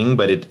fee thing,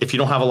 but if you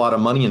don't have a lot of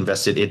money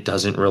invested, it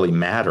doesn't really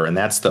matter. And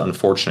that's the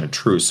unfortunate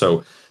truth.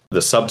 So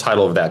the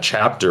subtitle of that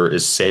chapter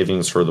is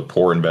Savings for the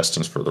Poor,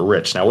 Investings for the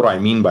Rich. Now, what do I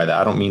mean by that?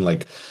 I don't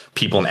mean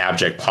people in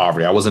abject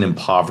poverty. I wasn't in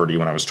poverty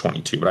when I was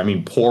 22, but I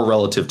mean poor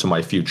relative to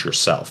my future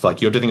self. You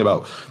have to think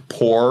about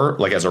poor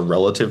as a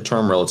relative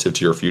term relative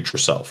to your future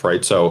self,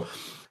 right? So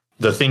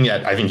the thing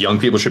that I think young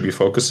people should be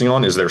focusing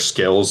on is their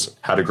skills,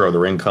 how to grow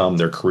their income,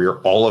 their career.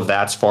 All of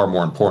that's far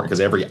more important, because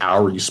every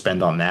hour you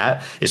spend on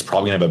that is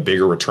probably going to have a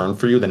bigger return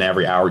for you than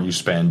every hour you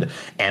spend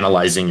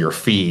analyzing your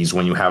fees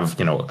when you have,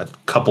 a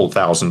couple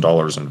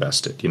 $1,000s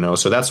invested,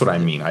 So that's what I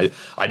mean. I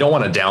don't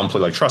want to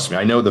downplay, trust me,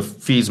 I know the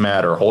fees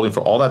matter, holding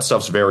for all that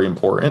stuff's very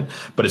important,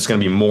 but it's going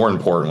to be more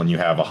important when you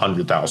have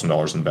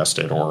 $100,000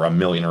 invested or $1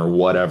 million or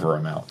whatever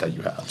amount that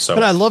you have. So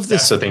but I love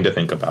this, that's the thing to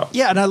think about.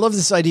 Yeah. And I love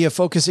this idea of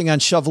focusing on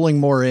shoveling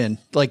more in.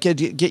 Get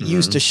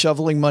used to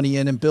shoveling money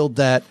in and build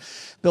that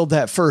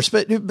first.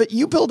 But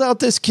you build out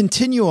this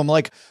continuum.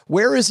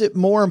 Where is it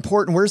more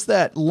important? Where's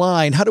that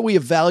line? How do we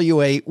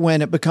evaluate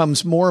when it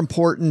becomes more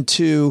important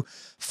to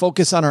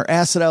focus on our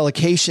asset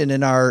allocation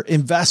and our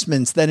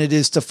investments than it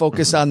is to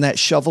focus on that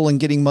shovel and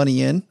getting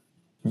money in?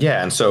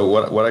 Yeah. And so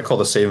what I call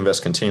the save,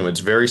 invest, continuum,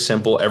 it's very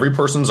simple. Every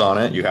person's on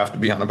it. You have to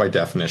be on it by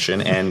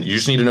definition. And you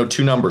just need to know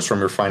two numbers from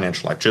your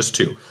financial life, just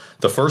two.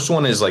 The first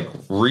one is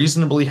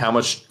reasonably how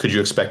much could you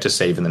expect to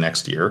save in the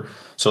next year?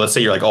 So let's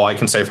say you're I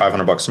can save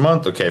 $500 a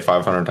month. Okay,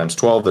 500 times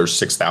 12, there's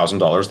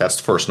 $6,000. That's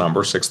the first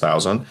number,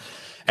 6,000.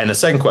 And the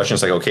second question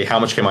is okay, how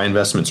much can my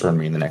investments earn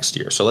me in the next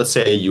year? So let's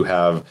say you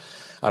have,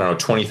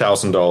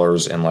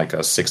 $20,000 in a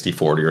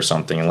 60-40 or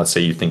something. And let's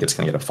say you think it's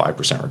going to get a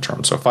 5%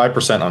 return. So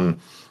 5% on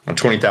On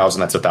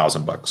 20,000, that's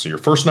 $1,000. So your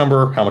first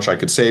number, how much I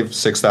could save,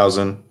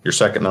 6,000. Your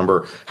second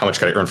number, how much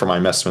could I earn from my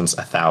investments,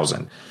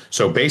 1,000.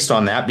 So based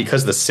on that,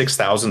 because the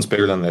 6,000 is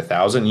bigger than the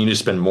 1,000, you need to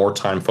spend more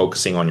time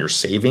focusing on your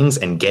savings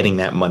and getting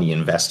that money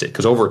invested.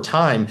 Because over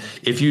time,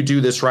 if you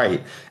do this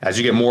right, as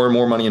you get more and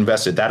more money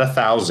invested, that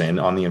 1,000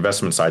 on the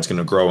investment side is going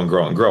to grow and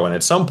grow and grow. And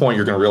at some point,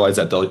 you're going to realize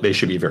that they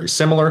should be very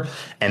similar.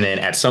 And then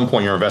at some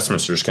point, your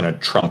investments are just going to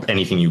trump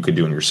anything you could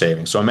do in your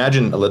savings. So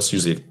imagine, let's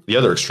use the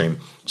other extreme,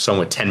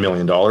 someone with $10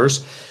 million.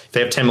 If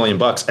they have 10 million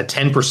bucks, a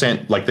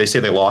 10%, like they say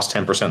they lost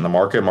 10% in the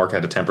market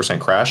had a 10%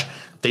 crash,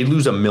 they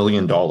lose $1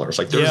 million.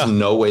 Like there's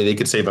no way they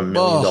could save $1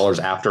 million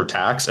after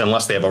tax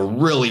unless they have a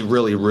really,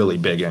 really, really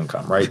big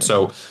income, right?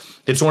 So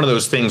it's one of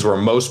those things where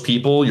most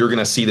people, you're going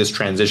to see this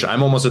transition.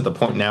 I'm almost at the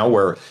point now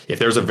where if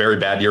there's a very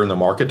bad year in the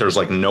market, there's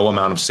like no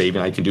amount of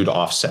saving I can do to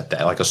offset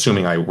that, like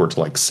assuming I were to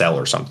like sell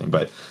or something.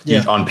 But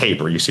on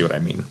paper, you see what I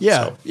mean?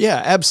 Yeah,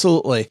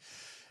 absolutely.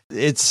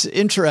 It's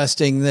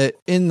interesting that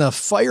in the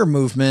FIRE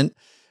movement,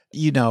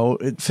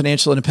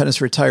 financial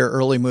independence, retire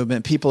early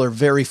movement, people are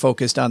very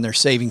focused on their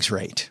savings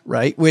rate,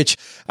 right? Which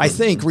I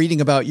think reading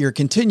about your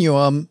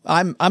continuum,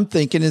 I'm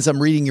thinking as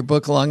I'm reading your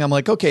book along, I'm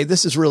like, okay,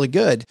 this is really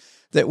good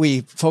that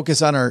we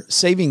focus on our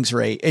savings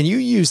rate. And you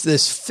use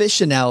this fish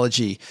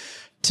analogy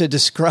to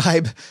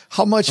describe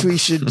how much we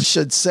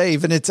should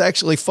save. And it's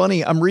actually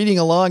funny. I'm reading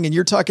along and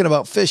you're talking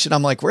about fish and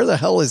I'm like, where the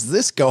hell is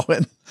this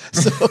going?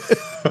 So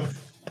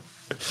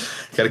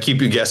got to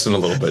keep you guessing a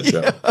little bit,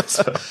 Joe.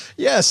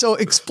 So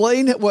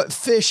explain what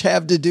fish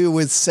have to do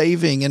with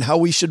saving and how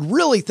we should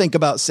really think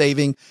about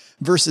saving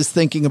versus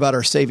thinking about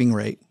our saving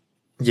rate.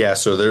 Yeah,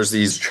 so there's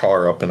these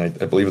char up, and I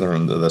believe they're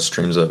in the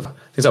streams of,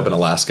 it's up in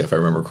Alaska, if I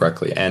remember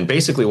correctly. And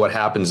basically what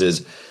happens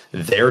is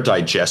their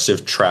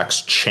digestive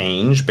tracts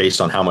change based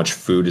on how much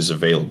food is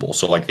available.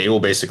 So like they will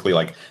basically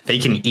they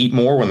can eat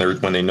more when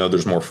they know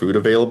there's more food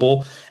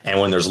available. And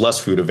when there's less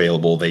food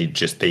available, they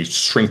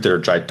shrink their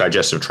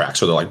digestive tract.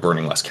 So they're like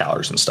burning less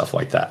calories and stuff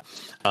like that.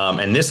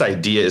 And this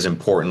idea is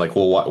important. Like,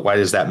 well, why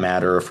does that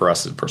matter for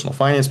us in personal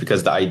finance?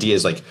 Because the idea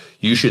is like,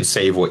 you should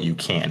save what you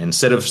can.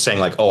 Instead of saying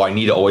like, oh, I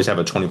need to always have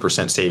a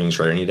 20% savings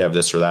rate. I need to have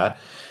this or that.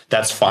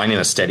 That's fine in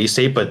a steady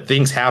state, but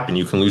things happen.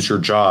 You can lose your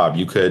job.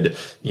 You could,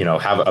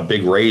 have a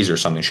big raise or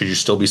something. Should you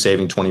still be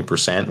saving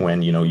 20%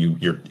 when,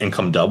 your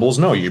income doubles?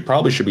 No, you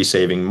probably should be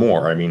saving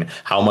more. I mean,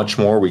 how much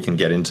more? We can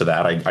get into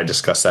that. I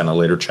discussed that in a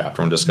later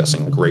chapter when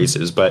discussing like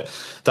raises. But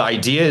the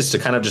idea is to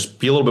kind of just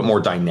be a little bit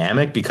more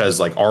dynamic because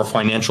like our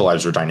financial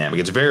lives are dynamic.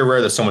 It's very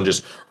rare that someone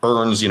just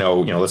earns,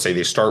 let's say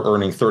they start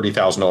earning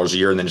 $30,000 a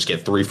year and then just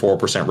get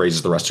 3-4%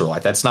 raises the rest of their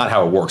life. That's not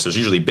how it works. There's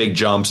usually big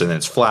jumps and then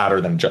it's flatter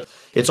than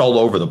it's all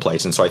over the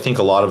place. And so I think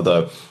a lot of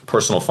the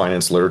personal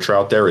finance literature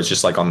out there is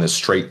just like on this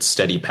straight,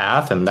 steady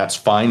path. And that's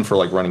fine for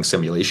like running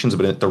simulations,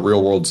 but the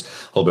real world's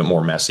a little bit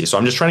more messy. So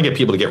I'm just trying to get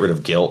people to get rid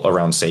of guilt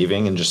around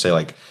saving and just say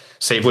like,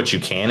 save what you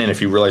can. And if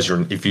you realize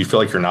if you feel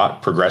like you're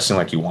not progressing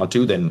like you want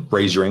to, then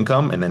raise your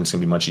income and then it's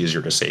gonna be much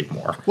easier to save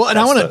more. Well,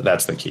 and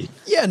that's the key.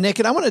 Yeah, Nick,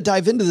 and I want to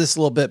dive into this a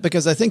little bit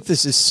because I think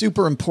this is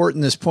super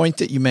important, this point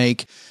that you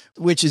make,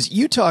 which is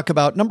you talk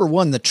about, number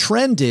one, the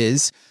trend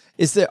is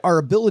that our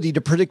ability to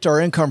predict our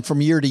income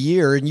from year to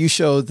year, and you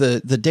show the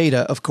data,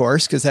 of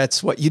course, because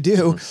that's what you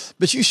do,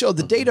 but you show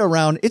the data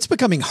around, it's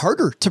becoming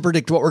harder to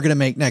predict what we're going to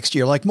make next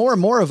year. Like more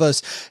and more of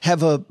us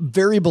have a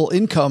variable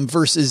income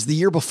versus the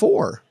year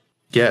before.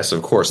 Yes,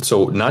 of course.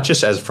 So not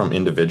just as from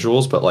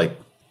individuals, but like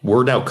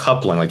we're now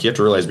coupling. Like you have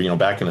to realize,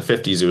 back in the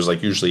 50s, it was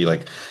like usually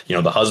like,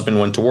 the husband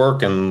went to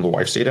work and the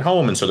wife stayed at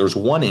home. And so there's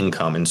one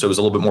income. And so it was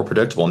a little bit more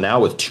predictable. Now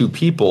with two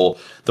people,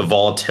 the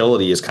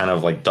volatility is kind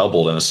of like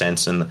doubled in a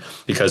sense. And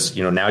because,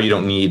 now you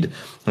don't need,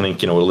 I think,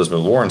 what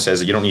Elizabeth Warren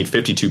says, you don't need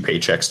 52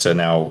 paychecks to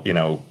now,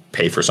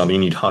 pay for something.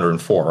 You need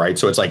 104, right?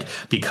 So it's like,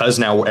 because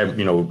now,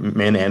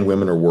 men and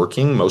women are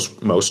working,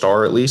 most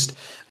are at least,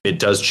 it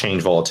does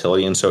change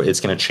volatility. And so it's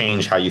going to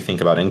change how you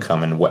think about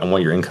income and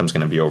what your income is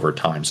going to be over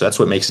time. So that's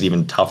what makes it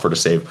even tougher to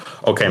save.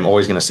 Okay, I'm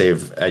always going to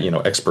save,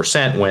 X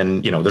percent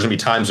when, there's going to be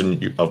times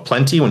of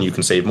plenty when you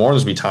can save more.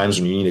 There's going to be times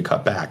when you need to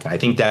cut back. And I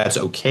think that's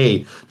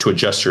okay to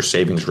adjust your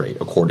savings rate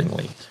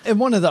accordingly. And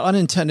one of the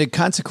unintended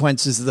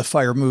consequences of the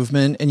FIRE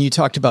movement, and you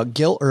talked about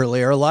guilt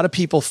earlier, a lot of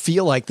people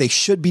feel like they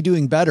should be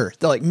doing better.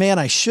 They're like, man,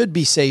 I should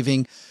be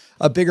saving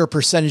a bigger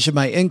percentage of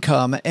my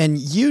income. And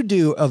you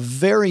do a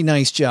very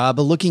nice job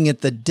of looking at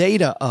the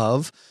data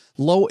of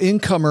low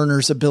income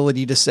earners'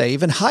 ability to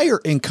save and higher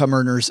income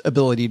earners'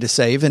 ability to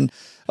save. And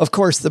of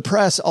course, the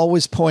press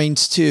always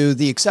points to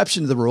the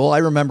exception to the rule. I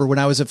remember when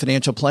I was a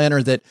financial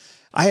planner that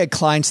I had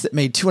clients that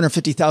made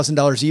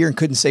 $250,000 a year and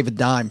couldn't save a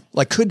dime,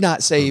 like could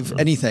not save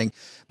anything.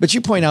 But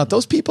you point out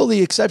those people,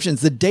 the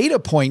exceptions, the data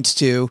points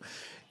to,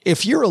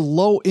 if you're a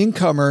low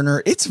income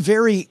earner, it's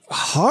very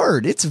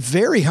hard. It's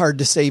very hard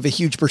to save a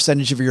huge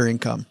percentage of your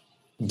income.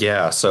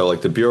 Yeah. So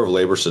like the Bureau of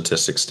Labor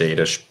Statistics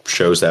data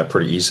shows that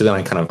pretty easily.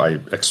 Then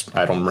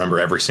I don't remember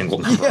every single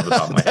number off the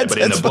top of my head, but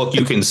in the book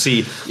you can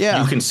see,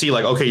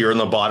 like, okay, you're in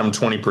the bottom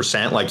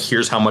 20%. Like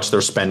here's how much they're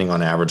spending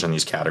on average on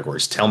these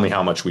categories. Tell me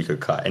how much we could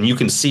cut. And you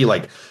can see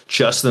like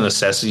just the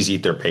necessities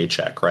eat their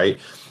paycheck, right?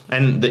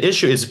 And the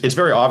issue is, it's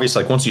very obvious.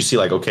 Like once you see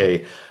like,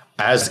 okay,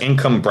 as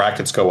income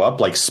brackets go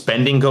up, like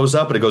spending goes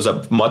up, but it goes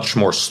up much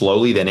more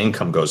slowly than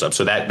income goes up.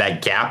 So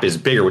that gap is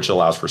bigger, which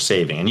allows for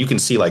saving. And you can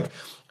see like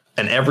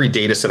in every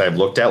data set I've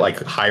looked at,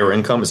 like higher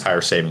income is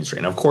higher savings rate.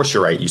 And of course,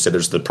 you're right. You said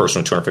there's the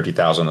person with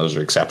 250,000. Those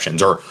are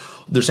exceptions. Or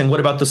they're saying,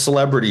 what about the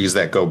celebrities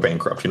that go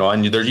bankrupt?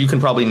 And you can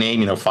probably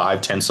name,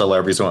 5, 10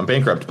 celebrities that went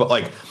bankrupt, but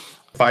like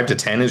 5 to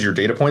 10 is your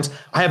data points.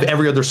 I have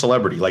every other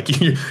celebrity. Like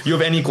you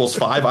have n equals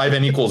 5. I have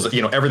n equals,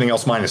 everything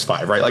else minus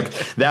 5, right? Like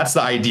that's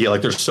the idea.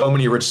 Like there's so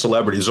many rich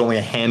celebrities, there's only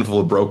a handful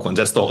of broke ones.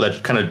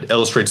 That kind of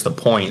illustrates the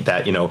point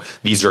that,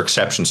 these are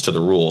exceptions to the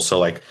rule. So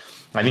like,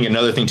 I think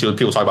another thing too,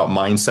 people talk about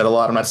mindset a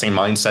lot. I'm not saying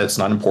mindset's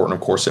not important.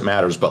 Of course it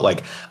matters, but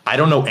like, I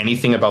don't know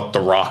anything about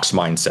The Rock's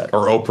mindset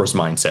or Oprah's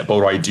mindset, but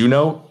what I do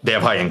know, they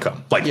have high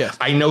income. Like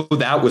I know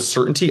that with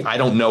certainty. I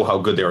don't know how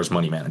good they are as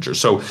money managers.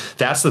 So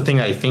that's the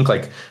thing I think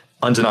like,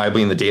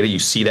 undeniably in the data, you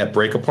see that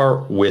break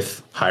apart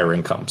with higher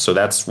income. So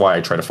that's why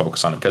I try to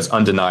focus on it, because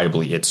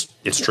undeniably it's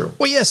true.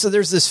 Well, yeah. So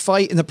there's this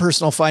fight in the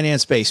personal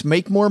finance space,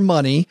 make more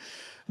money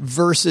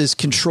versus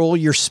control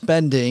your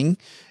spending.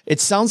 It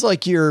sounds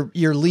like you're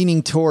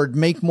leaning toward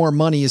make more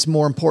money is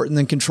more important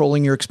than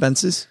controlling your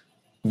expenses.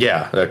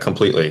 Yeah,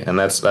 completely. And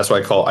that's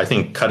why I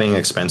think cutting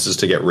expenses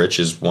to get rich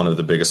is one of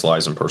the biggest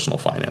lies in personal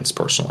finance,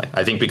 personally.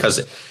 I think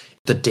because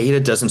the data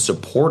doesn't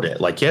support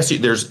it. Like, yes,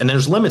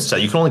 there's limits to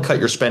that. You can only cut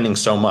your spending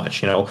so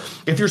much.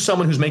 If you're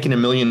someone who's making $1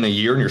 million a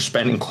year and you're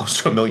spending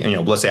close to $1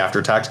 million, let's say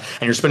after tax,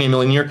 and you're spending $1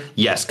 million a year,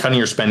 yes, cutting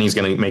your spending is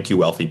going to make you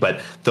wealthy.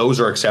 But those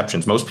are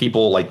exceptions. Most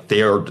people, like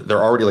they're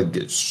already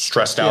like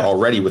stressed out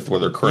already with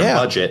their current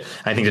budget.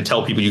 And I think to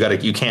tell people you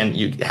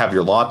have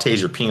your lattes,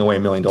 you're peeing away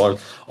 $1 million,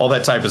 all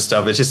that type of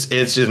stuff. It's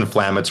just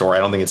inflammatory.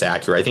 I don't think it's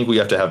accurate. I think we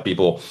have to have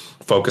people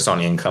focus on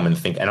income and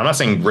think. And I'm not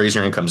saying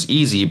raising your income is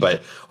easy,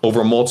 but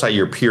over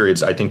multi-year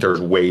periods, I think there's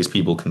ways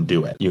people can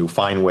do it. You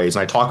find ways,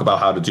 and I talk about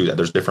how to do that.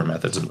 There's different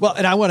methods. Well,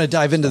 and I want to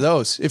dive into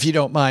those if you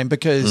don't mind,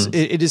 because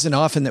it isn't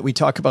often that we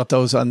talk about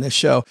those on this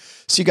show.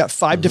 So you got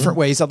 5 different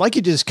ways. I'd like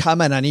you to just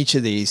comment on each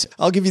of these.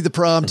 I'll give you the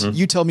prompt.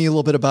 You tell me a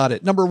little bit about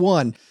it. Number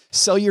 1,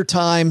 sell your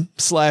time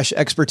 /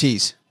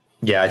 expertise.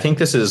 Yeah, I think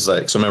this is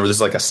like, so remember, this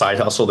is like a side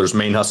hustle. There's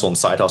main hustle and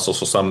side hustle.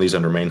 So some of these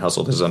under main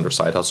hustle, this is under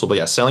side hustle. But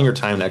yeah, selling your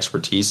time and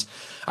expertise.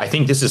 I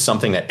think this is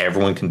something that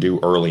everyone can do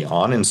early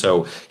on. And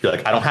so you're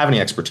like, I don't have any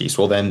expertise.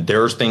 Well, then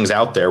there's things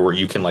out there where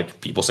you can,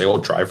 like, people say, well,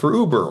 drive for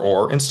Uber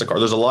or Instacart.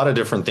 There's a lot of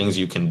different things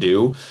you can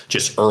do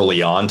just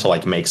early on to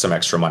like make some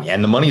extra money.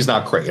 And the money's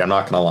not great, I'm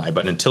not going to lie.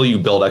 But until you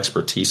build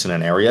expertise in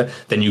an area,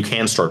 then you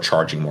can start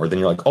charging more. Then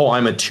you're like, oh,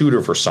 I'm a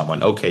tutor for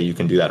someone. Okay, you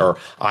can do that. Or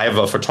I have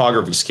a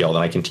photography skill,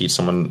 then I can teach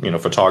someone,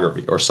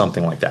 photography or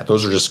something like that.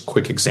 Those are just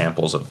quick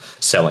examples of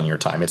selling your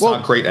time. It's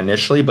not great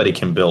initially, but it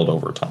can build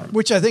over time.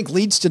 Which I think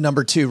leads to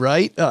number 2,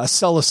 right?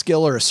 Sell a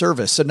skill or a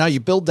service. So now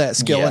you build that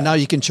skill and now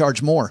you can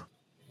charge more.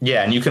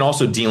 Yeah, and you can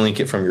also delink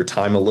it from your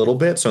time a little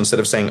bit. So instead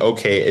of saying,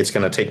 okay, it's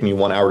going to take me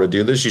 1 hour to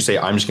do this, you say,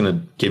 I'm just going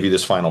to give you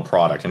this final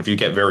product. And if you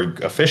get very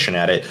efficient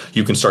at it,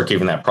 you can start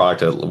giving that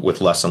product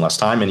with less and less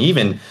time. And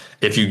even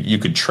if you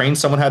could train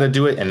someone how to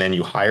do it and then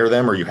you hire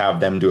them or you have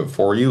them do it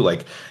for you,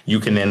 like you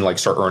can then like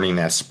start earning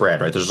that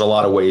spread, right? There's a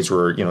lot of ways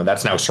where,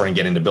 that's now starting to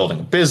get into building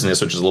a business,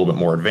 which is a little bit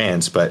more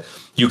advanced, but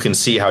you can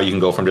see how you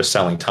can go from just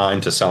selling time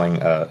to selling,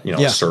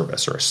 a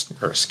service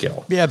or a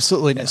skill. Yeah,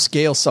 absolutely. And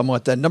scale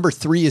somewhat. Then number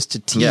 3 is to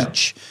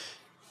teach.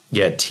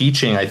 Yeah,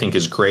 teaching I think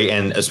is great.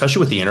 And especially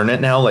with the internet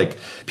now, like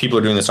people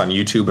are doing this on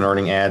YouTube and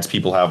earning ads.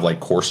 People have like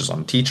courses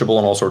on Teachable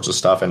and all sorts of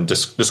stuff. And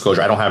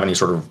disclosure, I don't have any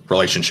sort of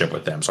relationship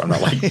with them, so I'm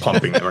not like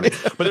pumping them or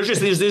anything. But there's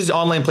just these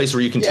online places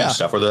where you can teach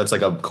stuff, whether that's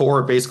like a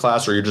cohort-based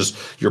class or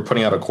you're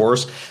putting out a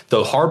course.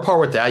 The hard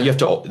part with that,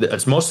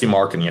 it's mostly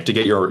marketing. You have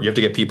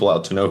to get people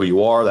out to know who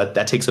you are.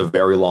 That takes a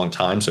very long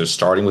time. So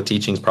starting with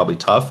teaching is probably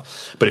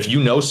tough. But if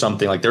you know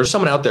something, like there's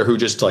someone out there who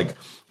just like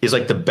is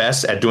like the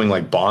best at doing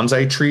like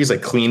bonsai trees,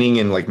 like cleaning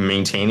and like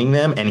maintaining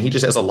them. And he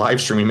just has a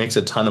live stream. He makes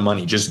a ton of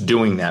money just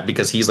doing that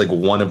because he's like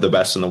one of the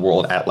best in the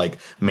world at like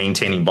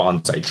maintaining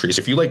bonsai trees.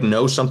 If you like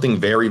know something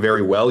very,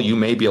 very well, you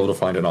may be able to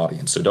find an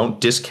audience. So don't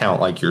discount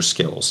like your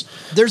skills.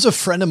 There's a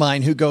friend of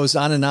mine who goes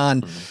on and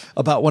on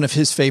about one of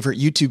his favorite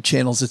YouTube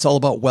channels. It's all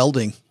about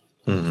welding.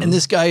 And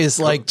this guy is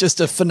like just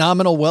a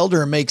phenomenal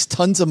welder and makes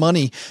tons of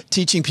money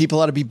teaching people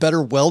how to be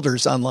better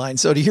welders online.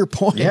 So to your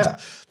point,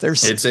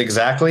 it's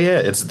exactly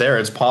it. It's there.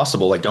 It's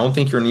possible. Like, don't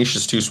think your niche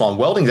is too small.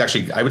 Welding is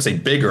actually, I would say,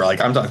 bigger.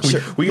 Like I'm talking,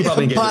 we can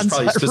probably there's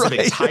probably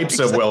specific types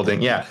of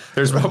welding. Yeah.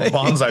 There's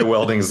bonsai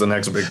welding is the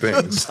next big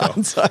thing. So.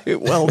 Bonsai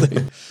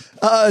welding.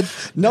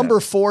 Number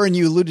 4, and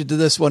you alluded to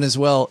this one as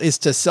well, is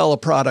to sell a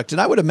product.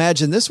 And I would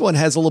imagine this one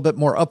has a little bit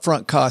more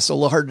upfront costs, a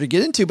little harder to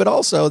get into, but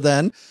also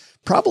then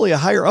probably a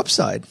higher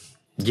upside.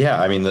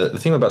 Yeah, I mean, the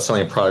thing about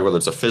selling a product, whether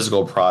it's a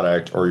physical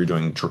product or you're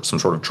doing some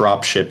sort of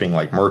drop shipping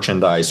like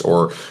merchandise,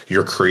 or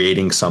you're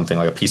creating something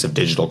like a piece of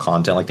digital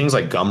content, like things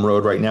like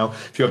Gumroad right now.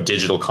 If you have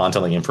digital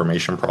content like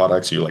information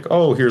products, you're like,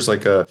 oh, here's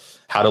like a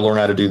how to learn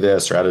how to do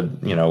this, or how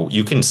to,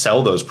 you can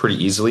sell those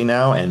pretty easily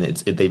now. And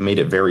they've made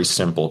it very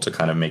simple to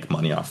kind of make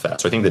money off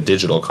that. So I think the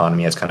digital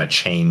economy has kind of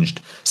changed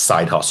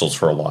side hustles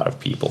for a lot of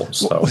people.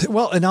 So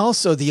well, and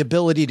also the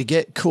ability to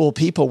get cool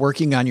people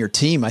working on your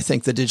team. I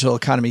think the digital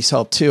economy's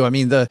helped too. I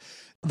mean,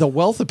 the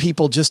wealth of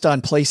people just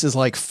on places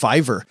like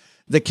Fiverr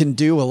that can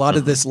do a lot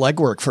of this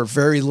legwork for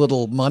very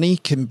little money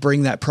can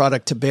bring that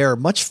product to bear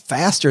much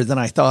faster than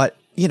I thought,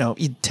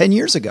 10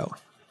 years ago.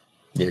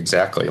 Yeah,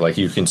 exactly. Like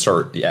you can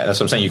start. Yeah, that's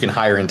what I'm saying. You can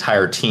hire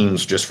entire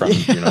teams just from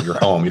your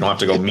home. You don't have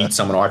to go meet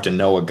someone or have to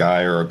know a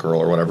guy or a girl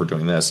or whatever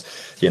doing this.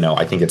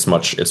 I think it's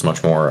much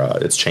more.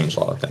 It's changed a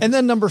lot of things. And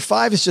then number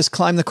 5 is just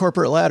climb the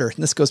corporate ladder. And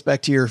this goes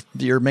back to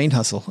your main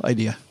hustle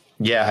idea.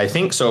 Yeah, I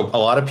think so. A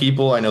lot of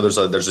people, I know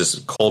there's this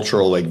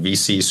cultural like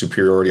VC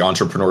superiority,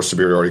 entrepreneur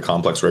superiority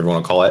complex, whatever you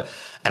want to call it.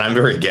 And I'm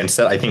very against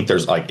that. I think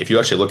there's if you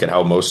actually look at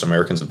how most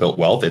Americans have built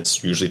wealth,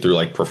 it's usually through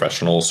like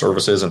professional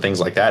services and things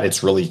like that.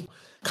 It's really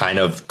kind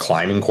of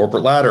climbing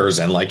corporate ladders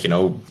and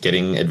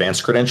getting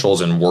advanced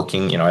credentials and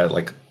working, at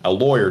like a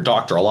lawyer,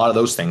 doctor, a lot of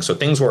those things. So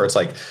things where it's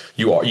like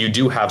you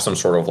do have some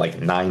sort of like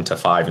 9 to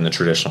 5 in the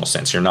traditional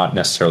sense. You're not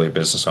necessarily a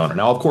business owner.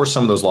 Now, of course,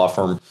 some of those law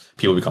firm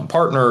people become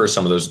partners.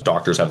 Some of those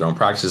doctors have their own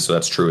practices. So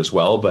that's true as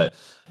well. But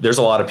there's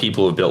a lot of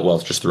people who have built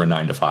wealth just through a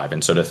 9 to 5.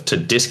 And so to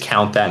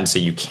discount that and say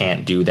you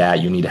can't do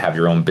that, you need to have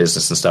your own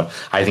business and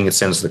stuff, I think it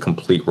sends the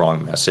complete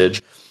wrong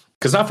message.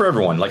 Because not for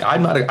everyone. Like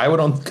I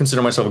wouldn't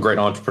consider myself a great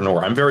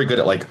entrepreneur. I'm very good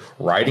at like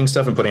writing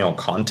stuff and putting out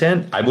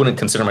content. I wouldn't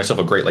consider myself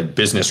a great like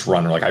business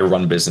runner. Like I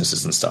run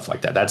businesses and stuff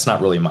like that. That's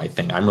not really my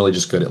thing. I'm really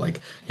just good at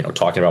like,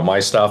 talking about my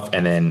stuff.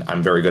 And then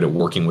I'm very good at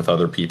working with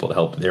other people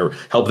to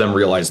help them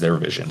realize their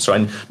vision.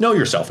 So know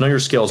yourself, know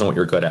your skills and what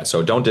you're good at.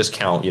 So don't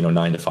discount,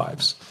 9 to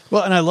 5s.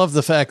 Well, and I love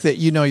the fact that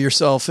you know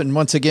yourself, and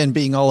once again,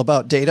 being all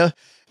about data.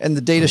 And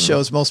the data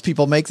shows most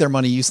people make their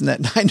money using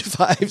that 9 to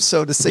 5.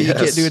 So to say you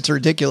can't do it's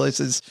ridiculous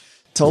is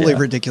totally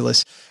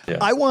ridiculous. Yeah.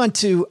 I want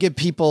to give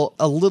people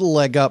a little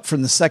leg up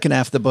from the second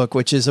half of the book,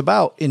 which is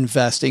about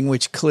investing,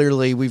 which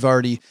clearly we've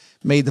already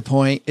made the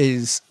point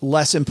is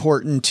less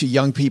important to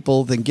young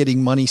people than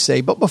getting money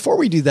saved. But before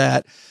we do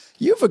that,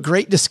 you have a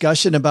great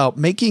discussion about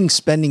making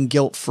spending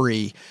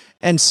guilt-free.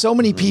 And so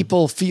many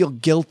people feel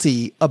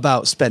guilty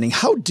about spending.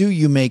 How do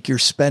you make your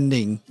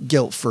spending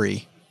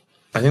guilt-free?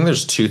 I think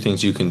there's 2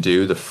 things you can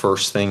do. The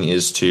first thing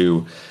is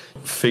to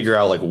figure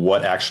out like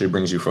what actually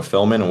brings you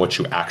fulfillment and what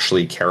you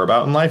actually care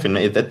about in life. And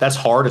that's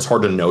hard. It's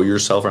hard to know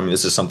yourself. I mean,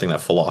 this is something that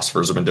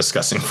philosophers have been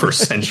discussing for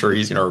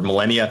centuries, or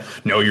millennia.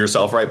 Know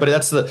yourself, right? But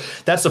that's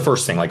the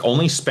first thing. Like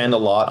only spend a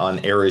lot on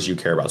areas you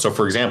care about. So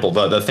for example,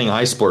 the thing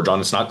I splurge on,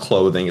 it's not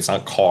clothing, it's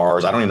not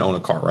cars. I don't even own a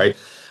car, right?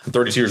 I'm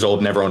 32 years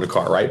old, never owned a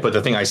car, right? But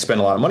the thing I spend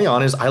a lot of money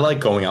on is I like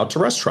going out to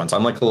restaurants.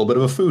 I'm like a little bit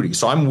of a foodie.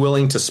 So I'm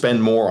willing to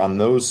spend more on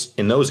those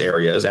in those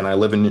areas. And I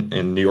live in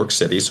New York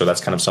City. So that's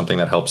kind of something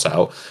that helps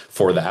out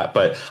for that.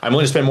 But I'm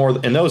willing to spend more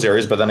in those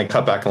areas, but then I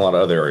cut back in a lot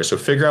of other areas. So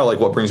figure out like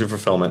what brings you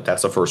fulfillment.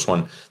 That's the first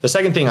one. The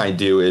second thing I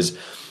do is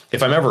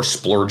if I'm ever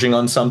splurging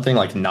on something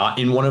like not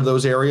in one of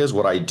those areas,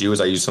 what I do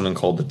is I use something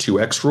called the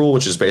 2X rule,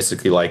 which is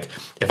basically like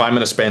if I'm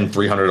going to spend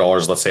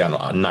 $300, let's say on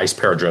a nice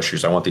pair of dress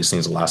shoes, I want these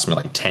things to last me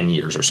like 10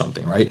 years or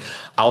something, right?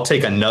 I'll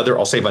save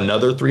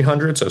another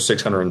 300, so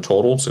 600 in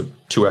total, so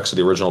 2X of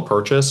the original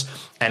purchase,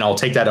 and I'll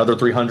take that other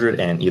 300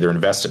 and either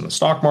invest in the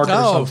stock market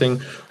or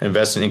something,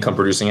 invest in income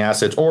producing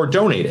assets, or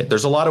donate it.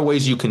 There's a lot of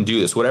ways you can do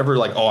this. Whatever,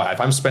 like, if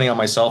I'm spending on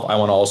myself, I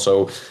want to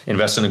also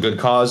invest in a good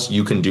cause,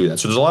 you can do that.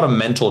 So there's a lot of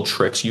mental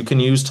tricks you can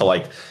use to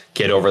like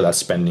get over that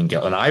spending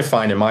guilt. And I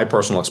find in my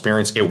personal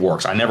experience, it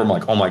works. I never am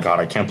like, oh my God,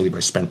 I can't believe I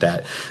spent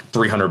that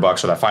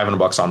 $300 or that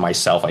 $500 on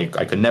myself. I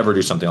could never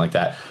do something like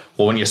that.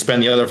 Well, when you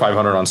spend the other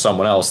 $500 on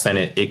someone else, then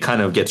it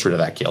kind of gets rid of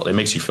that guilt. It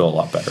makes you feel a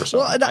lot better. So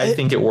I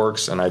think it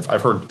works, and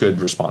I've heard good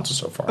responses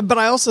so far. But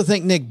I also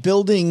think, Nick,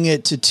 building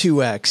it to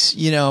 2X,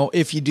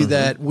 if you do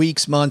that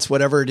weeks, months,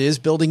 whatever it is,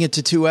 building it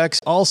to 2X,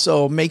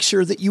 also make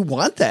sure that you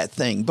want that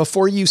thing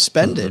before you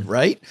spend it,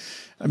 right?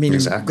 I mean,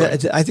 exactly.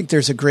 I think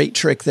there's a great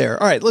trick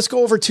there. All right, let's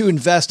go over to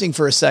investing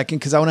for a second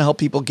because I want to help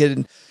people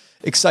get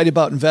excited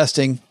about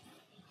investing.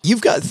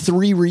 You've got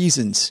 3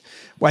 reasons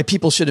why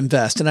people should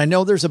invest. And I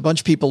know there's a bunch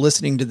of people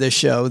listening to this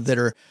show that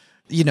are,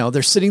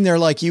 they're sitting there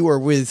like you are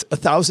with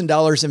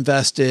 $1,000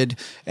 invested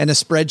and a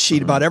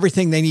spreadsheet about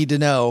everything they need to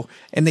know.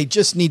 And they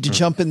just need to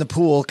jump in the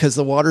pool because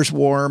the water's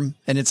warm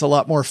and it's a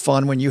lot more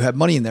fun when you have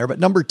money in there. But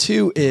number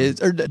two, what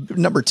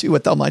the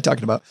hell am I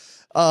talking about?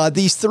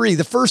 These 3,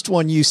 the first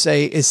one you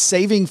say is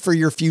saving for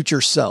your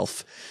future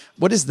self.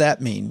 What does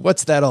that mean?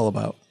 What's that all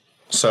about?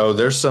 So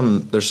there's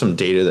some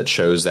data that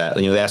shows that,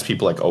 they ask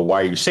people like, oh,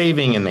 why are you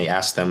saving? And they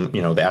ask them,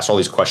 they ask all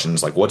these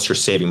questions like, what's your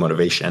saving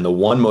motivation? And the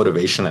one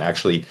motivation that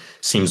actually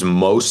seems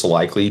most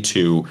likely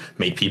to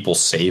make people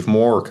save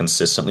more or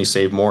consistently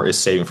save more is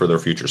saving for their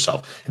future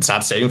self. It's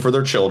not saving for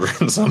their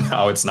children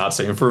somehow. It's not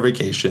saving for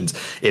vacations.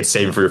 It's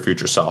saving for your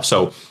future self.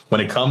 So when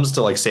it comes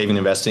to like saving and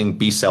investing,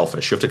 be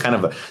selfish. You have to kind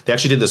of, they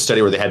actually did this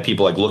study where they had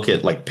people like look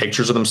at like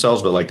pictures of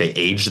themselves, but like they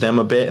aged them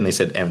a bit. And they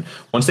said, and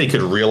once they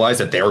could realize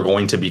that they were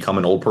going to become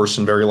an old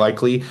person, very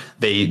likely,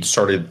 they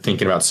started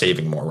thinking about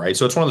saving more, right?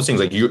 So it's one of those things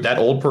like that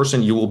old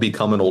person, you will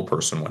become an old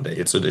person one day.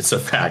 It's a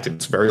fact.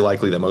 It's very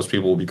likely that most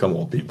people will become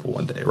old people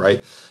one day,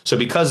 right? So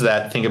because of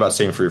that, think about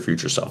saving for your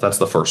future self. That's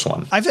the first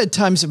one. I've had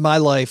times in my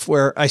life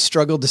where I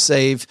struggled to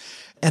save,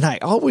 and I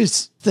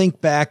always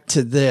think back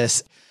to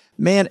this.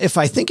 Man, if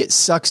I think it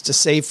sucks to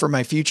save for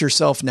my future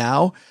self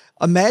now,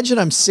 imagine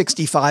I'm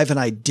 65 and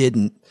I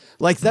didn't.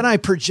 Like then I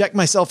project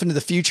myself into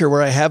the future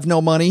where I have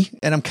no money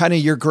and I'm kind of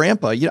your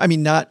grandpa. I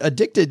mean, not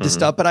addicted to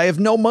stuff, but I have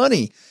no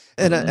money.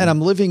 And I'm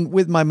living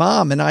with my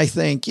mom, and I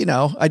think,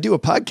 I do a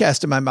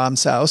podcast in my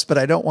mom's house, but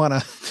I don't want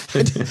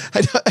to,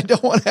 I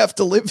don't want to have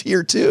to live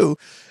here too.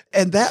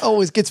 And that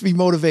always gets me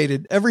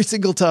motivated every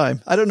single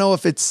time. I don't know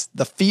if it's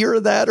the fear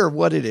of that or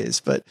what it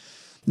is, but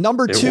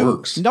number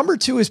two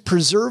is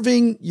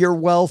preserving your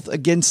wealth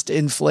against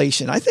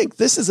inflation. I think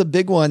this is a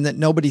big one that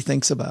nobody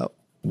thinks about.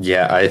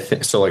 Yeah, I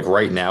think so. Like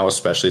right now,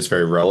 especially, it's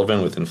very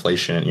relevant with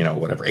inflation,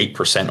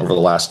 8% over the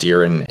last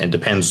year, and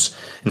depends.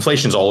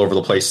 Inflation's all over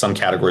the place. Some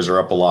categories are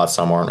up a lot,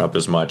 some aren't up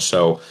as much.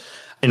 So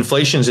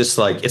inflation is just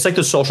like, it's like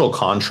the social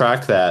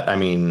contract that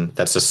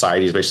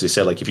society has basically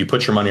said, like, if you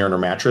put your money under a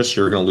mattress,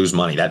 you're going to lose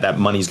money. That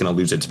money is going to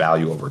lose its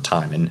value over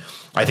time. And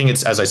I think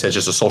it's, as I said,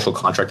 just a social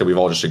contract that we've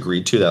all just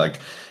agreed to that, like,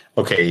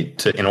 okay,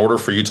 in order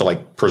for you to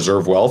like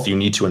preserve wealth, you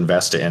need to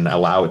invest it and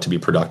allow it to be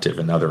productive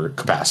in other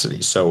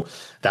capacities. So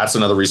that's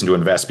another reason to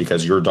invest,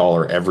 because your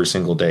dollar every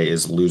single day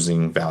is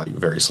losing value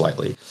very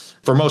slightly.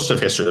 For most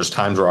of history, there's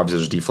times where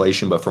obviously there's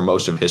deflation, but for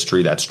most of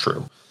history, that's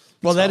true.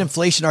 Well, that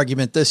inflation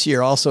argument this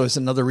year also is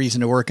another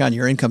reason to work on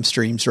your income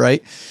streams,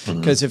 right?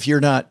 Because if you're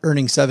not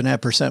earning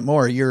 7.5%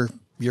 more,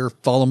 you're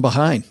falling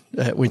behind,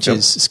 which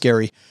is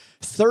scary.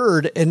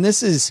 Third, and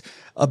this is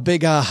a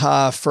big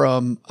aha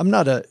from, I'm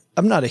not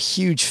a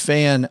huge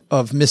fan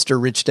of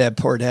Mr. Rich Dad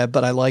Poor Dad,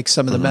 but I like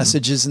some of the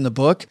messages in the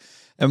book.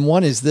 And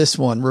one is this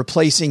one,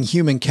 replacing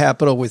human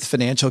capital with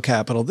financial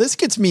capital. This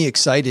gets me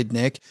excited,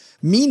 Nick.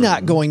 Me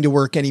not going to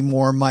work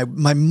anymore, my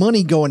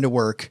money going to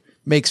work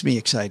makes me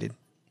excited.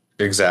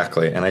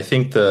 Exactly. And I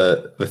think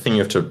the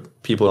thing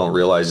people don't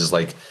realize is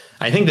like,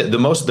 I think that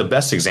the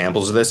best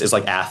examples of this is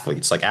like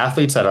athletes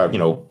that are,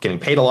 getting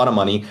paid a lot of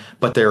money,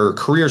 but their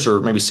careers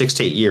are maybe 6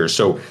 to 8 years.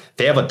 So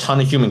they have a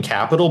ton of human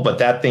capital, but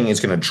that thing is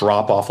going to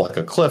drop off like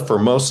a cliff for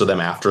most of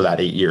them after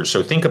that 8 years.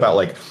 So think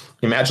about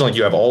imagine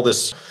you have all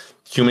this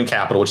human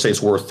capital, which say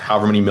it's worth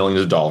however many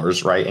millions of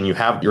dollars, right? And you're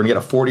going to get a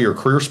 40-year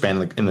career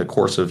span in the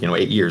course of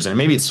 8 years, and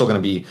maybe it's still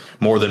going to be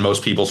more than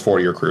most people's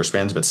 40-year career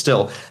spans, but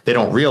still they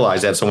don't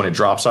realize that. So when it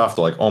drops off,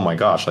 they're like, oh my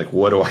gosh, like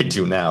what do I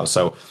do now?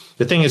 So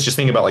the thing is, just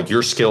think about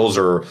your skills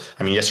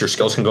yes, your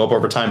skills can go up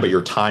over time, but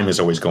your time is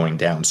always going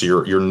down. So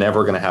you're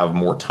never going to have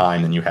more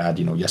time than you had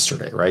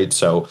yesterday, right?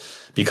 So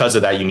because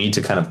of that, you need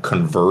to kind of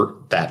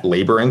convert that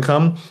labor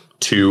income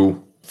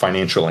to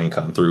financial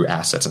income through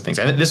assets and things.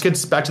 And this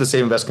gets back to the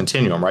save, invest,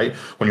 continuum, right?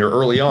 When you're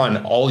early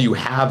on, all you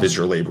have is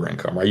your labor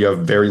income, right? You have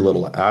very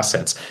little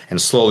assets, and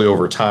slowly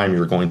over time,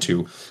 you're going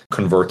to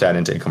convert that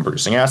into income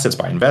producing assets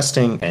by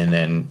investing. And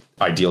then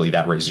ideally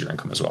that raises your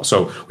income as well.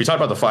 So we talked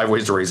about the 5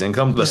 ways to raise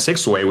income. The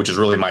 6th way, which is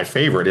really my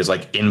favorite, is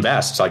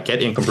invest,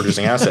 get income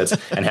producing assets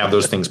and have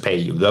those things pay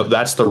you.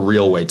 That's the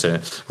real way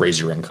to raise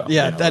your income.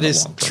 Yeah, that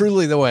is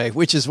truly the way,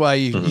 which is why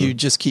you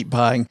just keep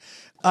buying.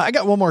 I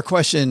got one more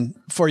question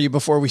for you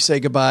before we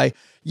say goodbye.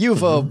 You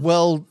have a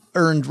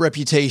well-earned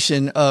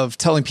reputation of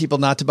telling people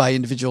not to buy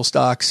individual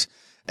stocks.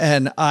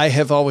 And I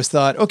have always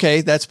thought,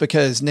 okay, that's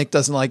because Nick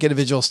doesn't like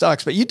individual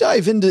stocks. But you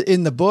dive in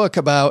the book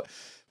about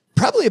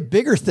probably a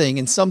bigger thing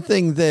and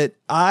something that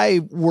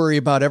I worry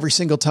about every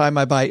single time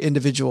I buy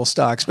individual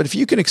stocks. But if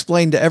you can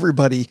explain to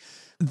everybody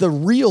the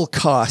real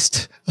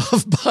cost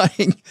of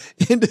buying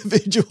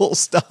individual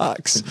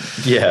stocks.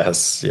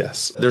 Yes.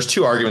 There's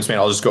 2 arguments, man.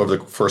 I'll just go over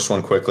the first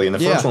one quickly. And the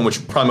first one,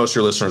 which probably most of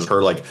your listeners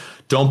heard,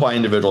 don't buy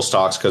individual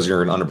stocks because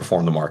you're going to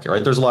underperform the market,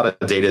 right? There's a lot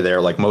of data there.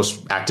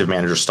 Most active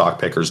managers, stock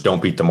pickers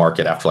don't beat the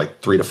market after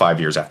 3 to 5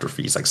 years after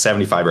fees,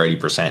 75 or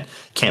 80%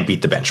 can't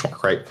beat the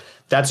benchmark, right?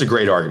 That's a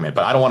great argument,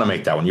 but I don't want to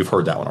make that one. You've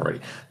heard that one already.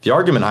 The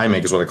argument I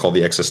make is what I call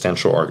the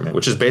existential argument,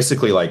 which is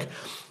basically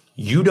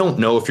you don't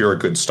know if you're a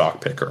good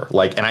stock picker.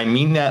 And I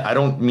mean that, I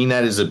don't mean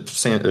that as a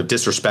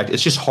disrespect.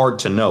 It's just hard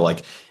to know.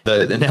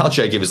 The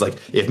analogy I give is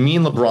if me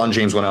and LeBron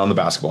James went out on the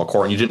basketball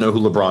court and you didn't know who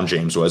LeBron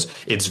James was,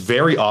 it's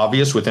very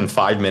obvious within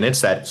 5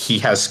 minutes that he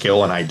has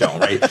skill and I don't,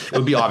 right? It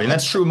would be obvious. And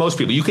that's true of most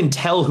people. You can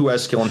tell who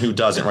has skill and who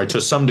doesn't, right? To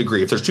some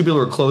degree. If there's 2 people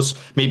who are close,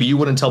 maybe you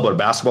wouldn't tell, but a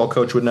basketball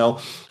coach would know.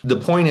 The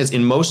point is,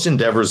 in most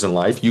endeavors in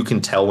life, you can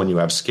tell when you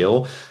have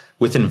skill.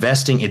 With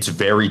investing, it's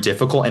very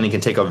difficult and it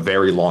can take a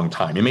very long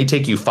time. It may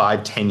take you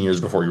 5-10 years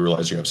before you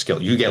realize you have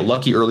skill. You get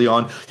lucky early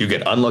on, you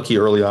get unlucky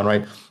early on,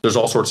 right? There's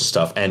all sorts of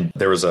stuff. And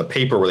there was a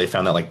paper where they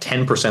found that like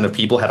 10% of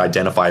people had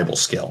identifiable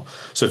skill.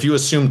 So if you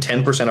assume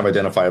 10% of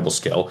identifiable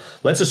skill,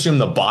 let's assume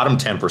the bottom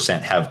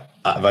 10% have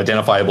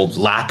identifiable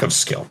lack of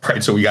skill,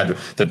 right? So we got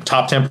the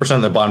top 10%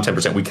 and the bottom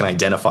 10% we can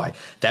identify.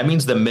 That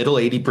means the middle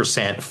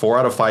 80%, 4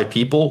 out of 5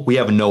 people, we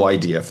have no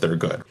idea if they're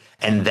good.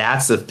 And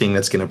that's the thing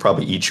that's going to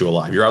probably eat you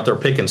alive. You're out there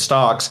picking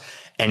stocks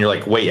and you're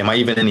like, wait, am I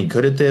even any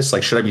good at this?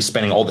 Like, should I be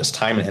spending all this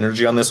time and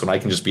energy on this when I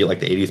can just be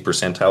like the 80th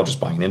percentile just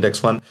buying an index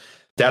fund?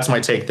 That's my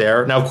take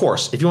there. Now, of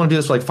course, if you want to do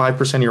this for like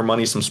 5% of your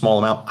money, some small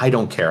amount, I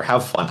don't care.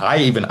 Have fun.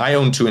 I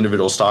own 2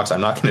 individual stocks.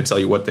 I'm not going to tell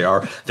you what they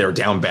are. They're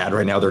down bad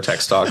right now. They're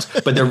tech stocks,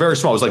 but they're very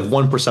small. It's like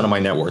 1% of my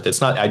net worth. It's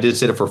not, I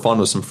did it for fun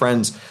with some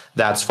friends.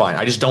 That's fine.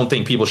 I just don't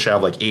think people should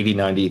have like 80,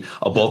 90,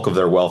 a bulk of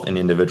their wealth in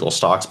individual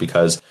stocks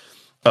because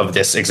of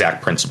this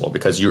exact principle,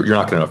 because you're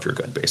not going to know if you're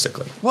good,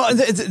 basically. Well,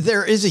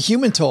 there is a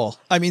human toll.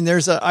 I mean,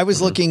 I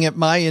was looking at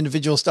my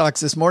individual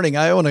stocks this morning.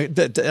 I own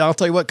I'll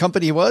tell you what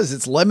company it was.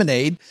 It's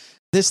Lemonade.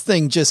 This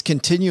thing just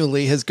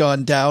continually has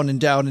gone down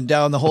and down and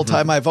down the whole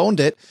time I've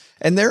owned it.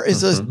 And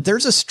there's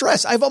a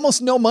stress. I have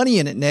almost no money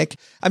in it, Nick.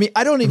 I mean,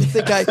 I don't even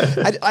think I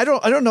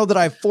don't know that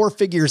I have 4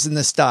 figures in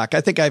this stock.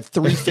 I think I have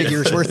 3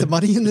 figures worth of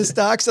money in this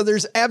stock. So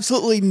there's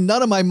absolutely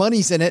none of my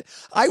money's in it.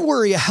 I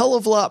worry a hell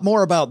of a lot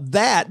more about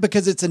that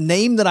because it's a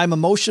name that I'm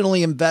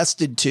emotionally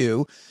invested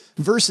to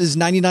versus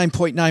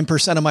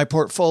 99.9% of my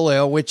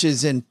portfolio, which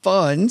is in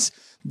funds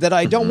that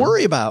I don't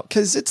worry about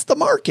because it's the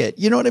market.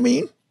 You know what I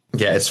mean?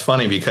 Yeah, it's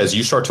funny because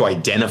you start to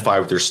identify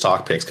with your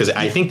stock picks. Because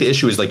I think the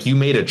issue is like you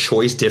made a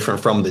choice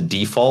different from the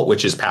default,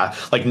 which is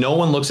like no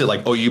one looks at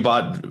like, oh, you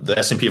bought the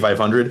S&P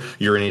 500,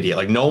 you're an idiot.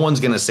 Like no one's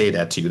going to say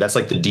that to you. That's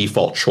like the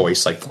default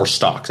choice, like for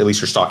stocks, at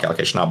least your stock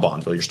allocation, not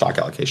bonds, but your stock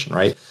allocation,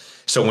 right?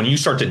 So when you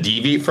start to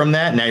deviate from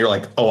that, now you're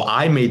like, oh,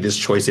 I made this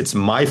choice. It's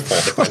my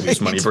fault if I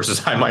lose money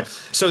versus I might.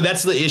 So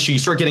that's the issue. You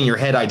start getting your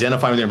head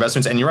identifying with your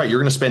investments. And you're right. You're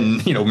going to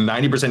spend,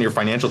 90% of your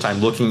financial time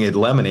looking at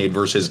Lemonade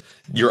versus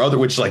your other,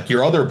 which like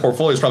your other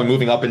portfolio is probably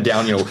moving up and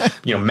down,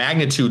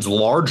 magnitudes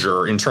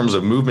larger in terms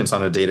of movements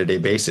on a day-to-day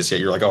basis. Yet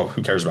you're like, oh,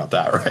 who cares about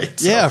that, right?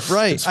 So yeah,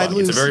 right.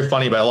 It's very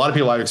funny, but a lot of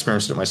people, I've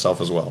experienced it myself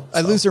as well.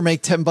 I lose or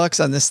make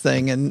 $10 on this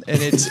thing. And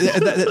it's,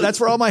 that's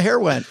where all my hair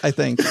went, I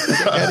think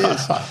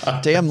that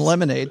is. Damn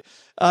Lemonade.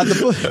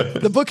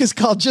 The book is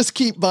called Just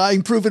Keep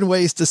Buying, Proven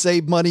Ways to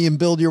Save Money and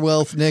Build Your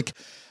Wealth. Nick,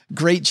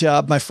 great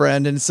job, my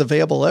friend. And it's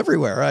available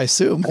everywhere, I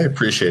assume. I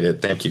appreciate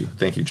it. Thank you.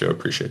 Thank you, Joe.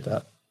 Appreciate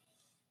that.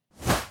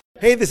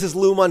 Hey, this is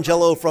Lou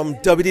Mangello from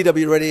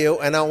WDW Radio.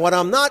 And when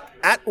I'm not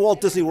at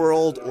Walt Disney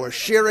World or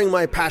sharing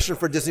my passion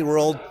for Disney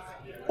World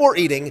or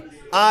eating,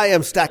 I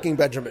am stacking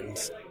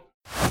Benjamins.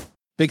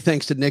 Big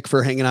thanks to Nick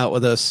for hanging out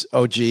with us,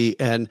 OG.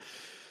 And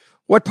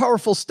what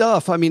powerful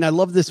stuff. I mean, I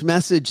love this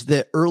message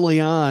that early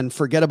on,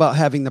 forget about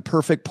having the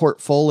perfect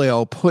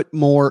portfolio, put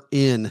more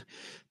in,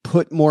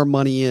 put more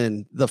money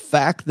in. The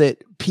fact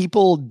that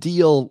people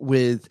deal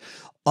with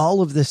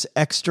all of this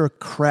extra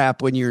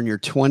crap when you're in your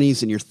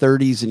 20s and your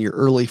 30s and your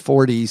early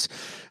 40s.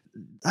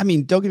 I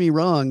mean, don't get me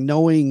wrong,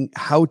 knowing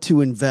how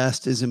to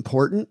invest is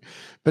important,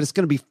 but it's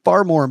going to be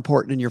far more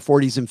important in your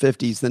 40s and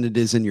 50s than it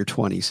is in your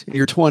 20s. In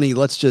your 20,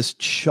 let's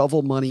just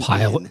shovel money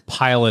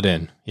pile it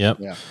in. Yep.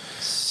 Yeah.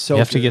 So you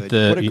have to get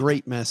what a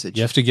great message.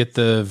 You have to get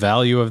the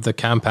value of the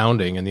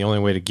compounding, and the only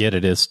way to get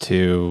it is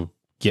to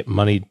get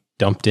money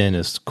dumped in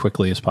as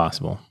quickly as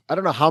possible. I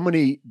don't know how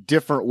many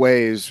different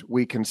ways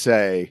we can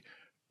say,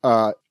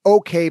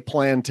 okay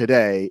plan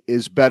today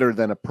is better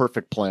than a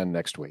perfect plan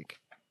next week.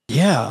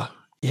 Yeah.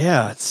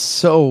 Yeah, it's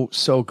so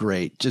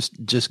great.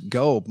 Just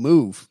go,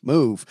 move.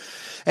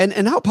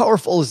 And how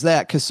powerful is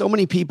that? Because so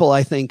many people,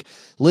 I think,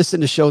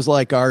 listen to shows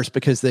like ours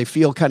because they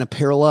feel kind of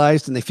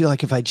paralyzed and they feel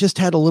like if I just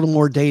had a little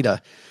more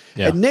data.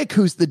 Yeah. And Nick,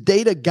 who's the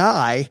data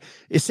guy,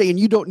 is saying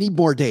you don't need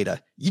more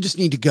data. You just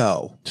need to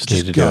go.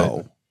 Just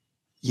go.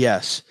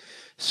 Yes.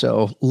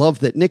 So love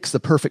that Nick's the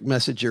perfect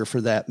messenger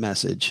for that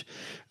message.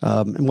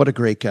 And what a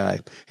great guy.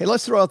 Hey,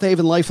 let's throw out the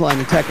Haven Lifeline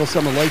and tackle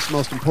some of life's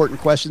most important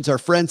questions. Our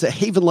friends at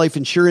Haven Life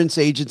Insurance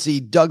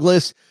Agency,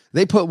 Douglas,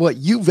 they put what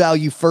you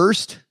value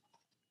first.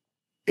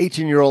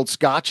 18-year-old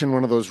scotch in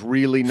one of those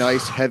really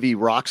nice heavy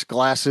rocks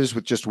glasses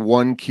with just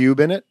one cube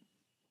in it.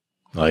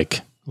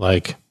 Like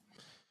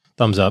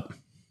thumbs up.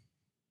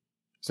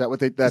 Is that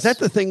what is that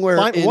the thing where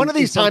one of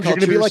these times you're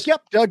going to be like,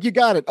 yep, Doug, you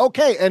got it.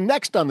 Okay. And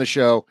next on the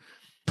show,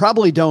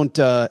 probably don't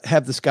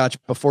have the scotch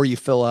before you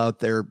fill out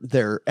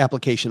their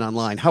application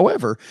online.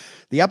 However,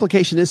 the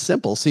application is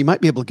simple, so you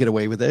might be able to get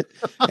away with it.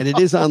 And it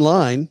is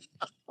online,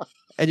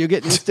 and you'll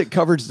get an instant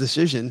coverage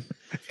decision.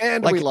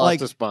 And we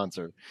lost a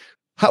sponsor.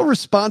 How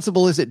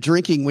responsible is it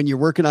drinking when you're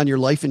working on your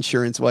life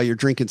insurance while you're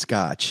drinking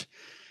scotch?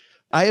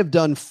 I have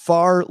done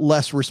far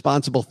less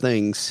responsible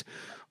things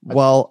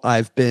while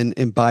I've been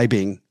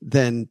imbibing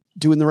than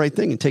doing the right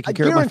thing and taking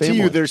care of my family. I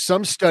guarantee you there's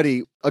some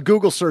study, a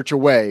Google search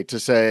away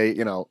to say,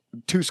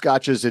 2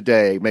 scotches a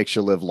day makes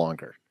you live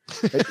longer.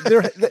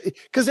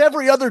 Because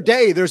every other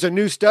day there's a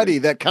new study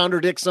that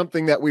contradicts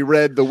something that we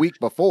read the week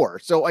before.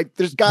 So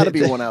there's got to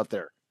be one out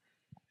there.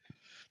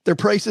 Their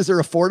prices are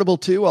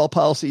affordable too. All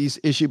policies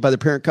issued by the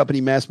parent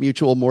company, Mass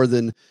Mutual, more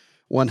than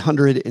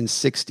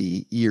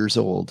 160 years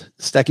old.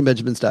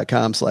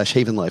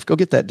 StackingBenjamins.com/Haven Life. Go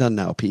get that done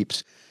now,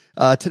 peeps.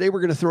 Today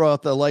we're going to throw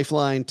out the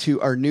lifeline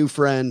to our new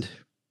friend,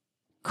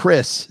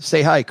 Chris.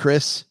 Say hi,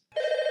 Chris.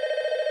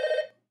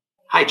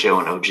 Hi, Joe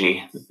and OG.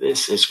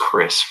 This is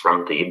Chris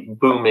from the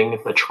booming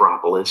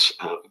metropolis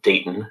of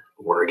Dayton,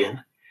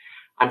 Oregon.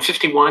 I'm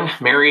 51,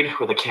 married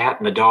with a cat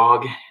and a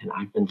dog, and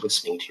I've been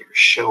listening to your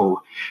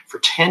show for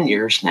 10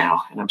 years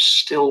now, and I'm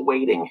still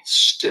waiting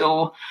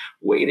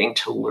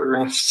to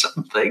learn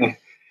something.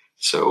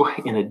 So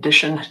in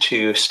addition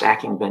to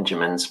Stacking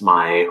Benjamins,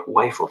 my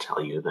wife will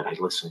tell you that I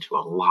listen to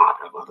a lot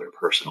of other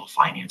personal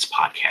finance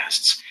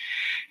podcasts.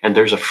 And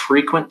there's a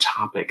frequent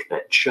topic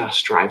that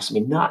just drives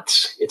me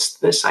nuts. It's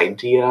this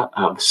idea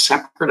of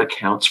separate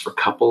accounts for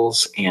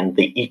couples and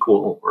the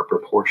equal or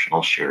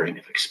proportional sharing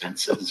of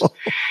expenses.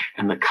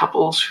 And the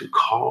couples who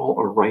call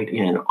or write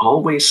in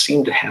always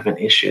seem to have an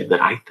issue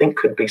that I think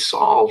could be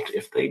solved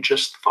if they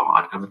just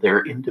thought of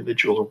their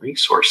individual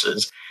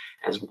resources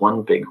as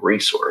one big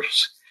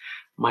resource.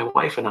 My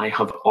wife and I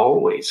have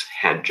always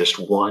had just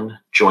one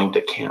joint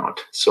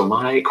account. So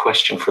my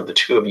question for the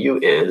two of you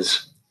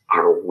is,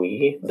 are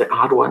we the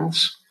odd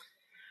ones?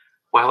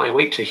 While I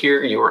wait to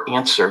hear your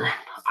answer,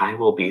 I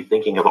will be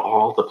thinking of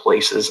all the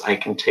places I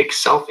can take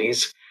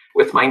selfies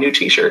with my new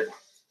t-shirt.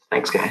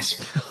 Thanks, guys.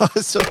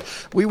 So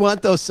we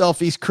want those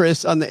selfies,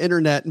 Chris, on the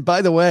internet. And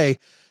by the way,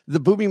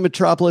 the booming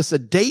metropolis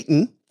of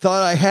Dayton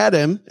thought I had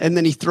him, and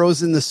then he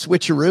throws in the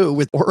switcheroo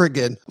with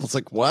Oregon. I was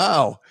like,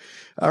 wow.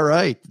 All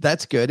right,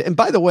 that's good. And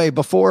by the way,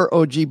 before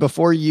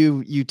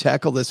you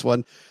tackle this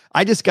one,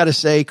 I just got to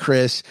say,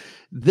 Chris,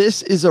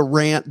 this is a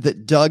rant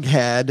that Doug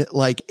had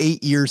like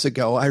 8 years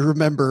ago. I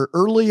remember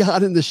early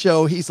on in the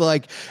show, he's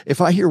like, if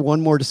I hear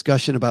one more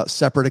discussion about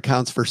separate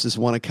accounts versus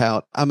one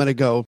account, I'm going to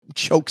go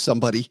choke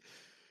somebody.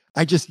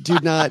 I just do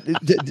not.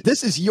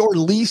 This is your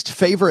least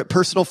favorite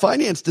personal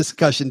finance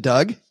discussion,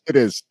 Doug. It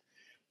is.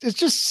 It's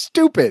just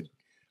stupid.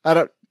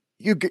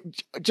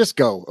 Just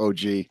go,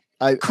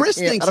 OG. Chris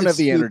thinks I don't have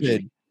the stupid.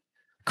 energy.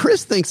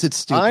 Chris thinks it's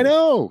stupid. I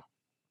know.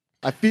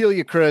 I feel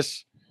you,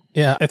 Chris.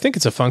 Yeah, I think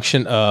it's a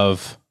function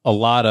of a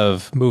lot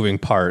of moving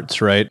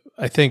parts, right?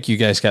 I think you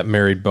guys got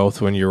married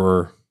both when you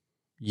were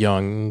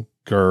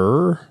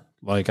younger,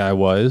 like I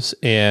was,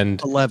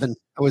 and 11.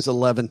 I was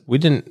 11. We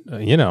didn't, I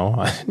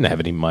didn't have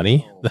any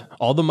money.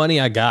 All the money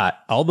I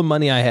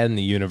had in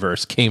the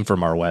universe came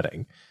from our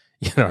wedding.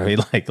 You know what I mean?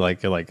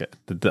 Like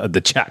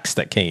the checks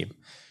that came.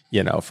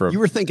 From you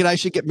were thinking I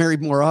should get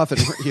married more often,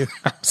 weren't you?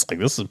 I was like,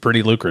 this is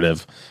pretty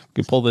lucrative. We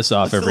can pull this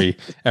off every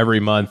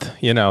month.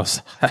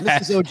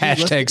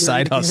 Hashtag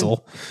side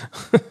hustle.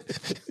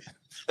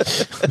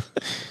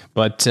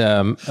 But we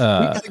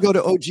got to go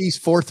to OG's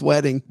fourth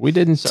wedding. We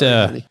didn't.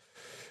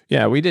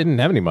 We didn't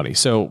have any money,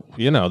 so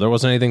there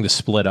wasn't anything to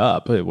split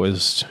up. It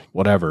was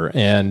whatever.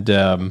 And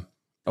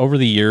over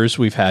the years,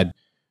 we've had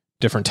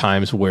different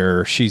times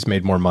where she's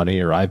made more money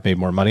or I've made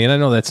more money. And I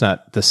know that's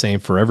not the same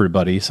for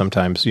everybody.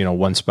 Sometimes,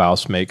 one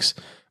spouse makes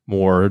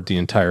more the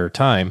entire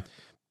time,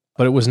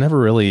 but it was never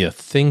really a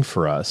thing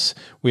for us.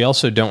 We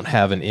also don't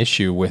have an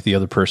issue with the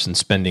other person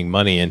spending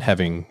money and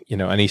having,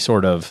 any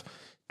sort of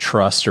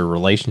trust or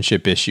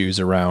relationship issues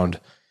around,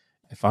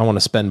 if I want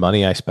to spend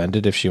money, I spend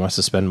it. If she wants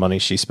to spend money,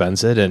 she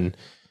spends it. And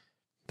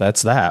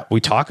that's that.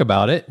 We talk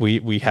about it.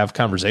 We have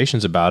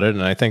conversations about it.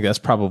 And I think that's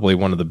probably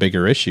one of the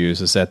bigger issues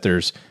is that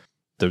there's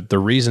the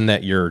reason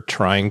that you're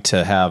trying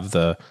to have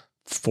the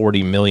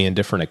 40 million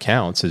different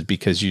accounts is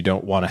because you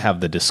don't want to have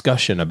the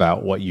discussion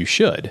about what you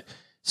should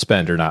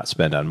spend or not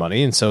spend on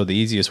money. And so the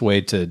easiest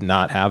way to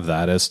not have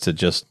that is to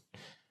just,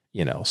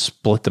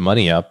 split the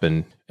money up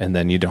and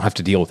then you don't have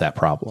to deal with that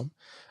problem.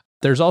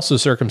 There's also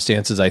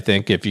circumstances, I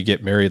think, if you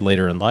get married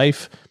later in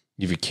life,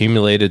 you've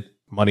accumulated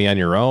money on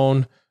your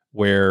own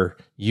where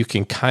you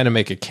can kind of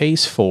make a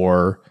case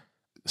for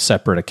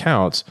separate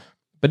accounts.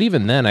 But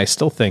even then, I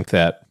still think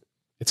that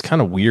it's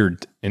kind of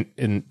weird,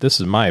 and this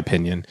is my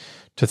opinion,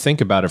 to think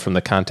about it from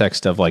the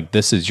context of like,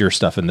 this is your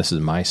stuff and this is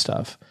my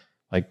stuff.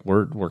 Like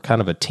we're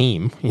kind of a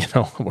team,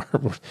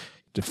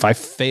 if I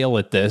fail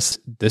at this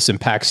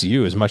impacts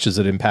you as much as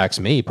it impacts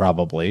me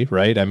probably,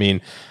 right? I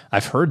mean,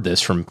 I've heard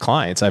this from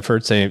clients. I've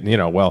heard saying,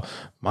 well,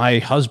 my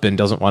husband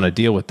doesn't want to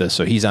deal with this,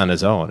 so he's on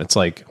his own. It's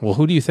like, well,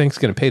 who do you think is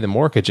going to pay the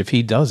mortgage if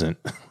he doesn't?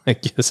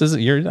 Like,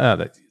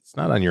 it's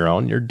not on your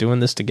own. You're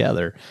doing this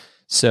together.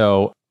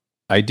 So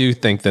I do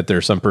think that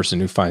there's some person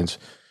who finds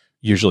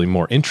usually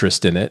more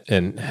interest in it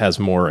and has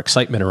more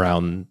excitement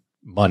around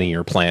money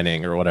or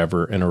planning or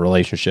whatever in a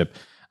relationship.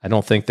 I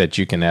don't think that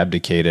you can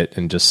abdicate it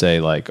and just say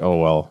like, oh,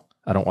 well,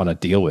 I don't want to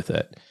deal with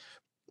it.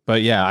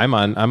 But yeah, I'm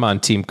on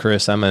Team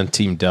Chris. I'm on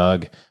Team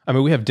Doug. I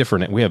mean, we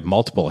have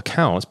multiple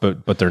accounts,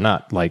 but they're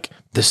not like,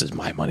 this is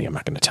my money. I'm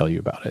not going to tell you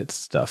about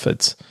it.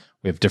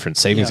 We have different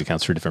savings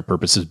accounts for different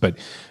purposes, but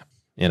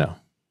we have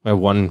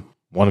one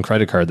one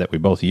credit card that we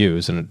both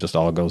use, and it just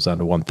all goes down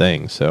to one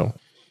thing. So,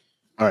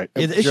 all right,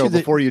 Joe,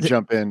 before you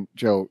jump in,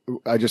 Joe,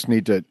 I just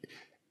need to,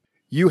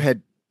 you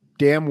had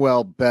damn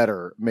well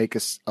better make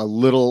us a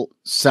little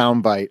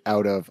soundbite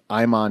out of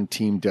 "I'm on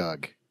Team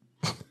Doug."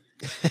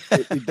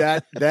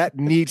 that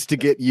needs to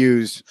get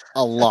used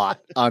a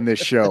lot on this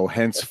show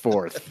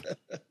henceforth.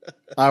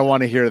 I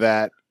want to hear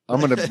that.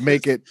 I'm going to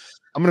make it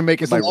my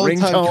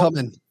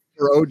ringtone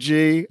for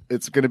OG.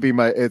 It's going to be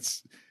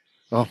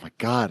oh my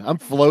God, I'm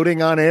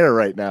floating on air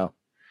right now.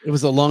 It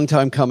was a long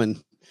time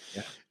coming.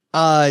 Yeah.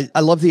 I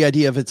love the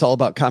idea of it's all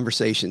about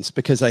conversations,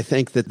 because I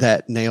think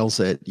that nails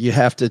it. You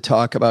have to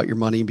talk about your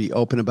money, be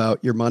open about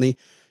your money.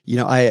 You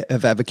know, I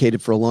have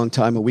advocated for a long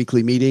time a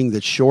weekly meeting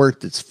that's short,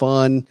 that's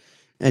fun,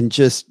 and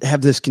just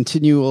have this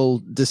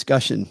continual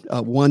discussion,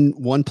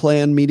 one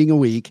plan meeting a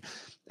week.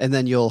 And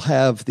then you'll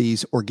have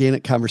these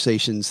organic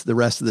conversations the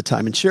rest of the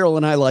time. And Cheryl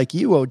and I, like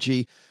you, OG,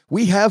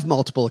 we have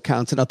multiple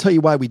accounts. And I'll tell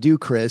you why we do,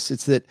 Chris.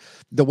 It's that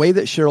the way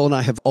that Cheryl and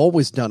I have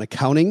always done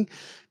accounting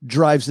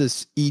drives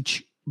us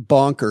each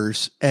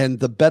bonkers. And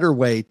the better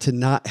way to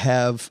not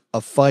have a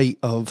fight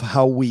of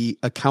how we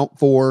account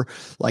for,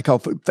 like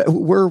how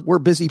we're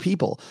busy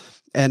people.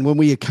 And when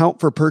we account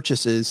for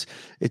purchases,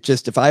 it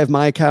just, if I have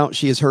my account,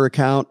 she has her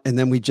account, and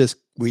then we just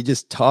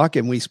talk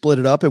and we split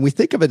it up, and we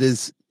think of it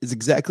as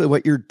exactly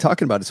what you're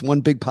talking about. It's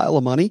one big pile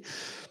of money.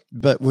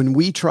 But when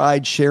we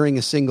tried sharing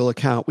a single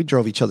account, we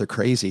drove each other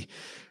crazy.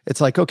 It's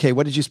like, okay,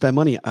 what did you spend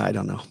money? I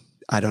don't know.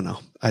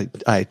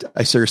 I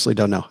seriously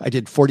don't know. I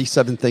did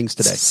 47 things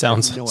today.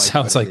 Sounds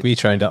like me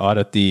trying to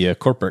audit the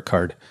corporate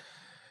card.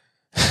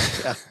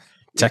 Yeah.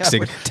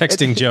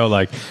 Texting Joe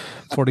like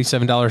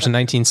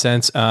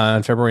 $47.19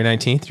 on February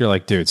 19th. You're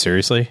like, dude,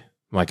 seriously?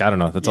 I'm like, I don't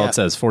know. That's all it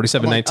says.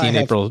 47.19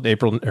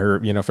 April, or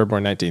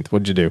February 19th.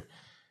 What'd you do?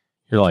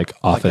 You're like,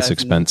 office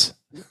expense.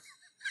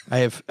 I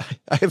have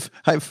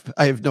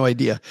no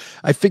idea.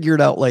 I figure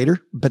it out later,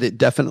 but it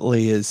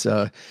definitely is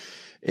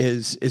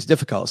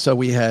difficult. So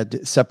we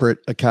had separate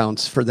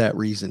accounts for that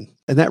reason,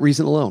 and that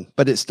reason alone.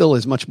 But it still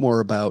is much more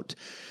about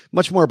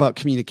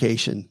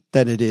communication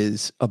than it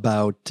is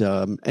about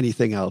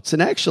anything else.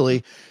 And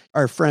actually,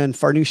 our friend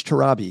Farnoosh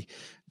Tarabi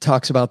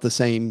talks about the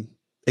same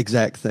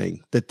exact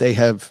thing, that they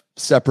have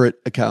separate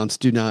accounts.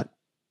 The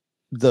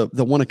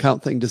one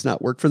account thing does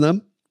not work for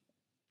them,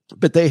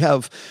 but they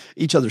have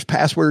each other's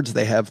passwords.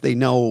 They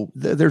know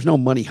there's no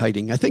money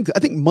hiding. I think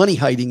money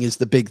hiding is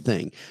the big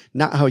thing,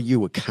 not how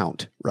you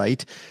account,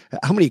 right?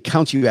 How many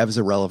accounts you have is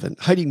irrelevant.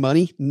 Hiding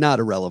money, not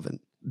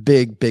irrelevant.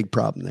 Big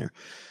problem there.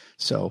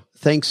 So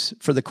thanks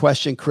for the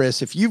question,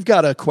 Chris. If you've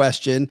got a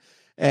question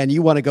and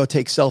you want to go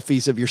take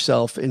selfies of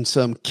yourself in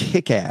some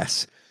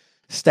kick-ass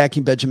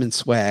Stacking Benjamin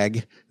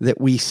swag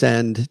that we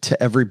send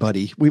to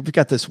everybody, we've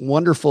got this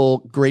wonderful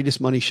Greatest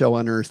Money Show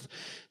on Earth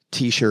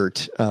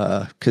t-shirt,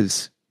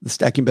 because the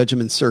Stacking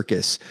Benjamin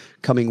Circus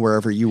coming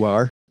wherever you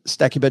are.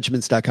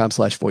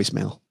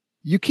 StackingBenjamins.com/voicemail.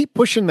 You keep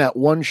pushing that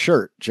one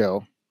shirt,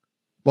 Joe.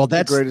 Well,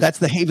 that's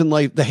the Haven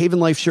Life. The Haven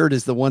Life shirt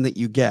is the one that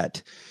you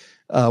get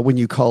when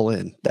you call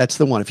in. That's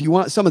the one. If you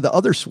want some of the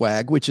other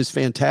swag, which is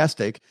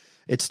fantastic,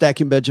 it's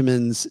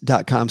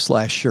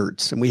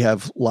StackingBenjamins.com/shirts. And we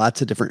have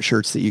lots of different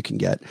shirts that you can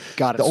get.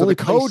 Got it. The only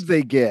code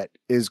they get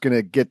is going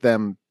to get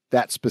them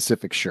that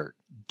specific shirt.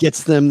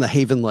 Gets them the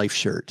Haven Life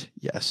shirt.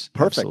 Yes.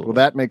 Perfect. Absolutely. Well,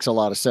 that makes a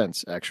lot of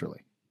sense,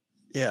 actually.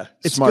 Yeah.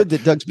 It's smart. Good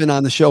that Doug's been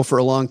on the show for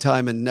a long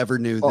time and never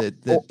knew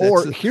that.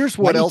 Or here's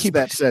what else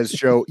that says,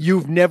 Joe.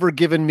 You've never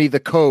given me the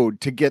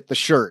code to get the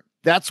shirt.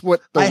 That's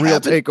what the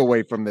real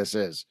takeaway from this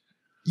is.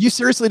 You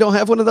seriously don't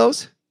have one of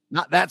those?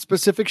 Not that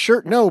specific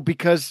shirt. No,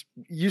 because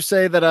you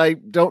say that I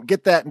don't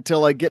get that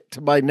until I get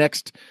to my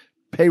next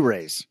pay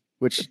raise,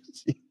 which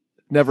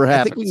never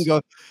happens. I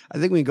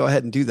think we can go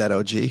ahead and do that,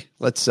 OG.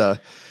 Let's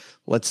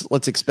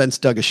expense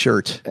Doug a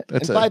shirt.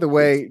 By the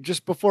way,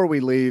 just before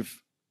we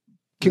leave,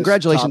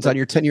 congratulations on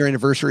your 10-year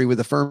anniversary with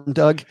the firm,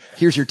 Doug.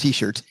 Here's your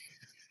t-shirt.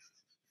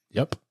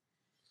 Yep.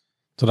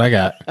 That's what I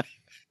got.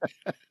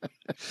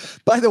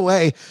 By the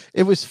way,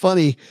 it was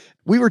funny.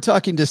 We were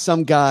talking to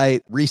some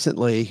guy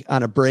recently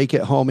on a break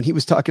at home, and he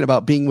was talking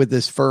about being with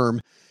this firm.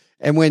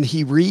 And when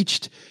he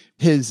reached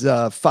his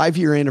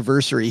 5-year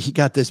anniversary, he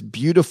got this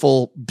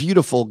beautiful,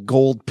 beautiful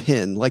gold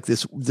pin, like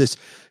this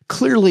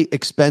clearly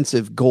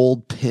expensive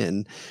gold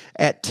pin.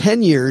 At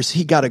 10 years,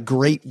 he got a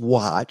great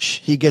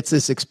watch. He gets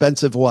this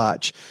expensive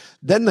watch.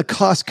 Then the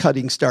cost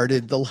cutting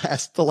started the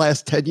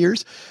last 10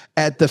 years.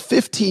 At the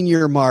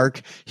 15-year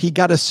mark, he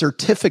got a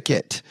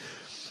certificate.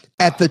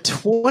 At the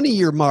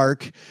 20-year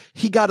mark,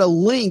 he got a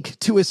link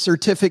to a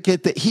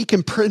certificate that he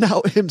can print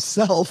out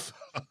himself.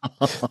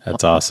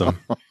 That's awesome.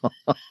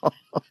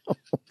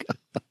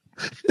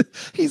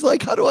 He's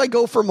like, how do I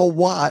go from a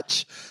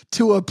watch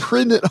to a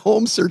print at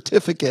home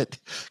certificate?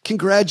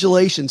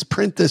 Congratulations.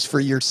 Print this for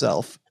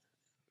yourself.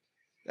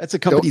 That's a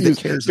company that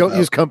cares. Don't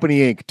use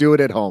company ink. Do it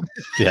at home.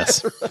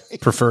 Yes. Right.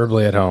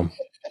 Preferably at home.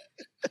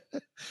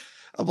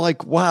 I'm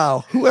like,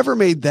 wow, whoever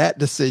made that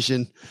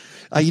decision.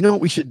 You know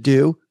what we should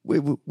do?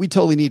 We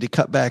totally need to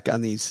cut back on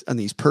these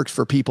perks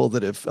for people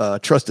that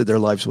have trusted their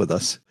lives with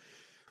us.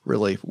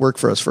 really worked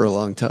for us for a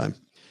long time.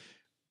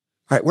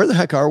 All right, where the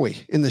heck are we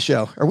in the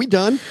show? Are we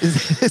done?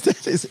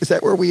 Is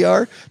that where we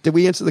are? Did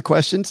we answer the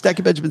question?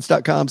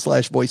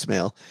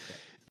 stackingbenjamins.com/voicemail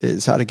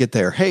is how to get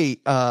there. Hey,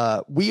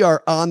 we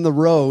are on the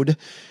road.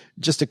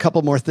 Just a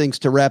couple more things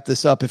to wrap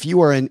this up. If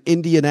you are in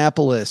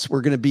Indianapolis,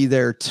 we're going to be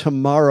there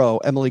tomorrow.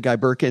 Emily Guy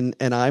Birkin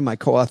and I, my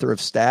co-author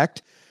of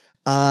Stacked.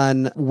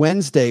 On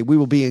Wednesday, we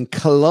will be in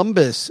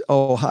Columbus,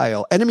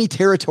 Ohio. Enemy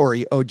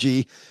territory,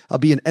 OG. I'll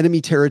be in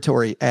enemy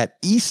territory at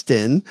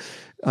Easton,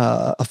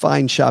 a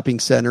fine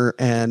shopping center,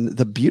 and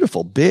the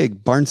beautiful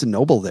big Barnes &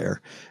 Noble there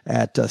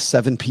at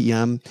 7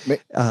 p.m.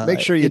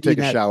 Make sure you take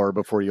a shower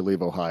before you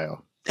leave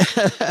Ohio.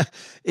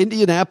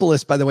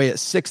 Indianapolis, by the way, at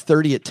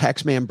 6:30 at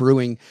Taxman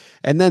Brewing.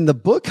 And then the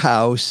Book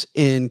House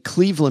in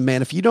Cleveland,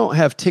 man. If you don't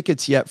have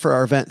tickets yet for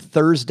our event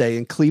Thursday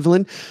in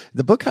Cleveland,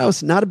 the Book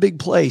House, not a big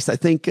place. I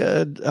think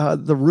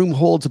the room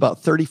holds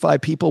about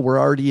 35 people. We're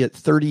already at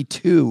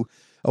 32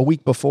 a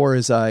week before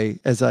as I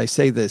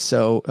say this.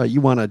 So you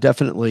want to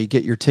definitely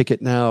get your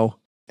ticket now,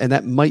 and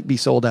that might be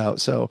sold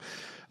out. So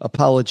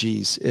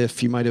apologies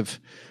if you might have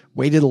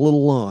waited a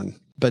little long.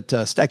 But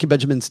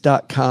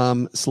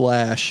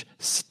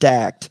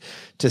stackingbenjamins.com/stacked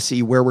to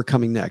see where we're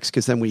coming next,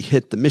 because then we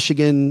hit the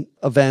Michigan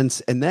events,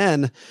 and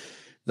then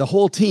the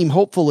whole team,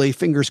 hopefully,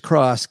 fingers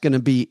crossed, going to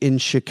be in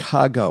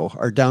Chicago,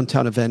 our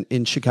downtown event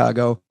in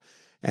Chicago,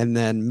 and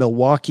then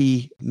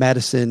Milwaukee,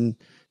 Madison,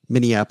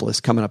 Minneapolis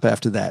coming up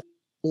after that.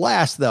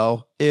 Last,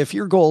 though, if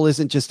your goal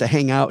isn't just to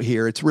hang out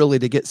here, it's really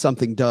to get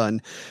something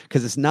done,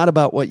 because it's not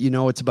about what you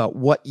know, it's about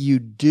what you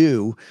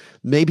do.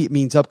 Maybe it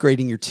means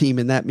upgrading your team,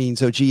 and that means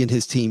OG and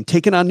his team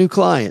taking on new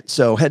clients.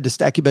 So head to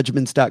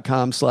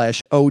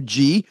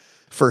stackingbenjamins.com/OG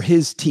for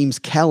his team's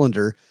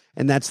calendar,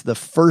 and that's the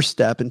first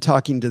step in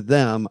talking to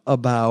them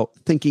about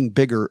thinking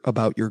bigger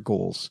about your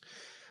goals.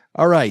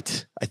 All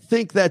right, I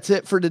think that's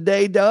it for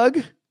today,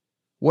 Doug.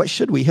 What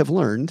should we have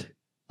learned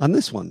on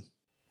this one?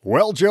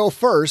 Well, Joe,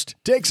 first,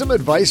 take some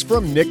advice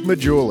from Nick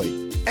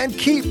Maggiulli and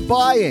keep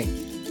buying.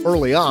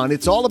 Early on,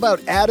 it's all about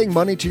adding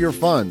money to your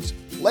funds.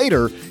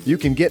 Later, you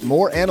can get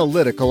more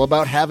analytical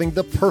about having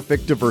the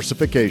perfect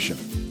diversification.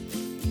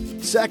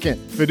 Second,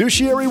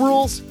 fiduciary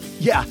rules?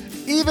 Yeah,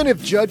 even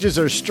if judges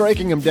are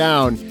striking them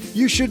down,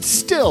 you should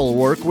still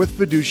work with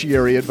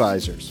fiduciary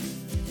advisors.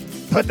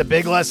 But the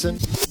big lesson?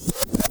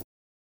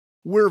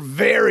 We're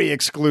very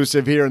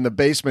exclusive here in the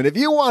basement. If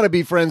you want to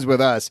be friends with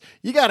us,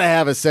 you got to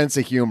have a sense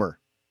of humor.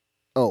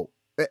 Oh,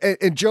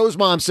 and Joe's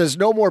mom says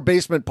no more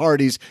basement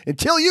parties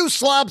until you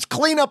slobs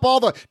clean up all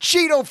the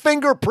Cheeto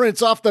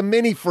fingerprints off the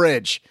mini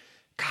fridge.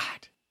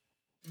 God.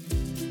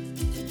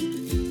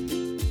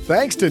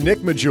 Thanks to Nick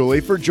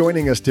Maggiulli for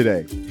joining us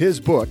today.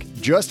 His book,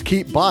 Just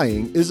Keep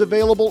Buying, is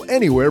available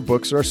anywhere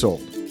books are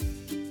sold.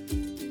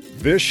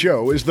 This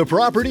show is the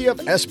property of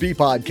SB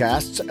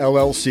Podcasts,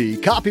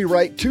 LLC,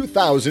 copyright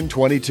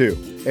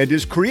 2022, and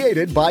is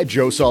created by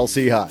Joe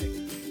Salsihai.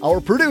 Our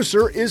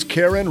producer is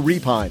Karen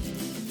Repine.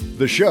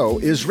 The show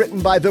is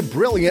written by the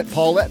brilliant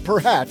Paulette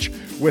Perhatch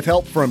with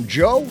help from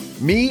Joe,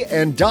 me,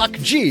 and Doc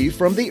G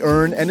from the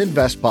Earn and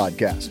Invest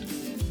podcast.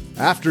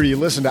 After you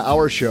listen to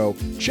our show,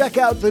 check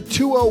out the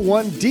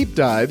 201 Deep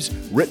Dives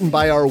written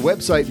by our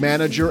website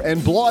manager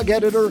and blog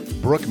editor,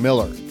 Brooke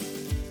Miller.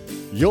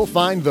 You'll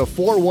find the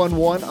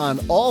 411 on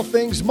all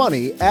things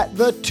money at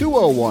the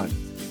 201.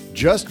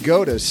 Just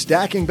go to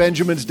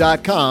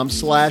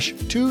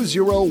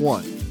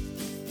stackingbenjamins.com/201.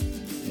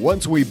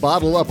 Once we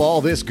bottle up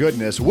all this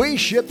goodness, we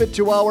ship it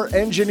to our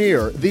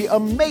engineer, the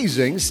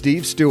amazing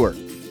Steve Stewart.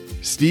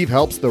 Steve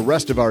helps the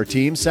rest of our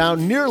team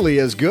sound nearly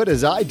as good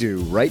as I do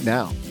right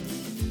now.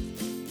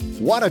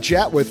 Want to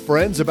chat with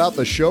friends about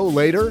the show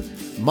later?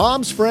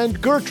 Mom's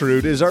friend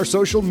Gertrude is our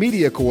social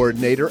media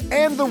coordinator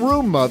and the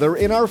room mother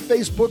in our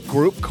Facebook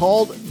group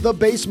called The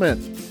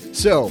Basement.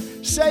 So,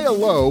 say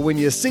hello when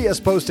you see us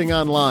posting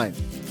online.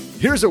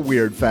 Here's a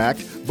weird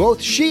fact.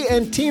 Both she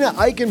and Tina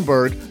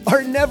Eichenberg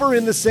are never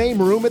in the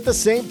same room at the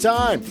same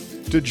time.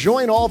 To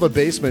join all the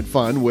basement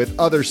fun with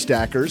other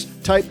stackers,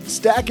 type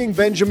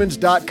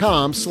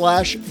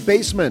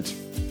stackingbenjamins.com/basement.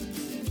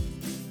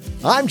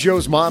 I'm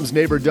Joe's mom's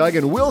neighbor, Doug,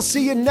 and we'll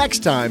see you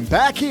next time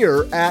back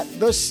here at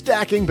the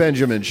Stacking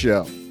Benjamin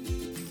Show.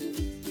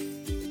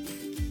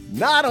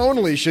 Not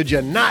only should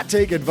you not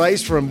take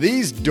advice from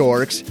these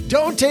dorks,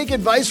 don't take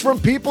advice from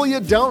people you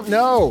don't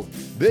know.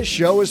 This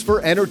show is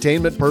for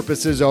entertainment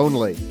purposes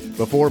only.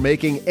 Before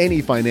making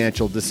any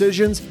financial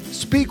decisions,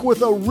 speak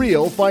with a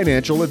real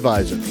financial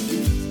advisor.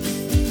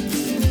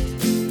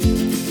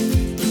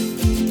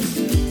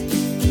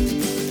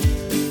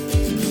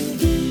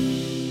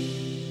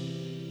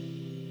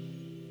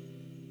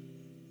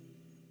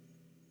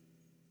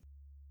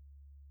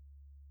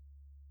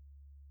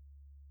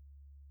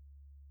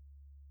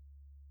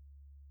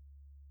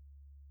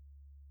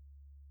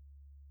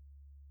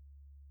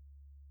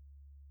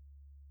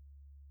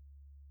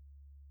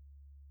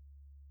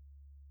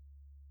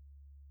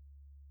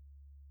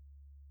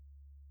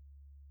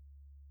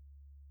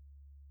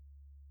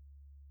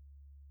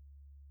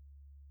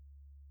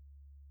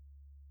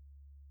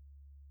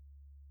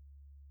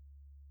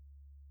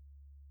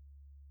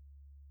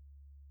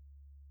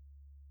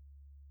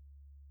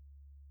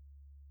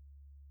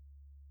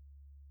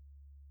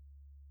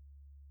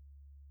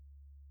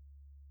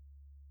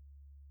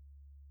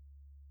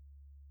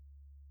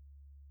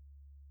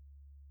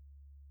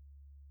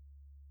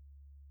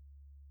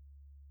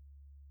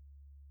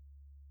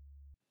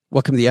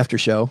 Welcome to the after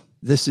show.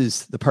 This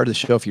is the part of the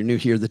show, if you're new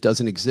here, that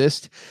doesn't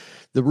exist.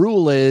 The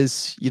rule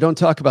is you don't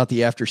talk about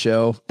the after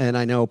show, and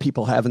I know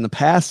people have in the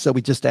past, so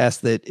we just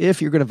ask that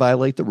if you're going to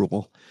violate the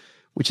rule,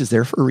 which is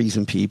there for a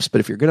reason, peeps, but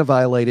if you're going to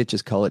violate it,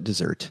 just call it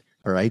dessert,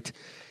 all right?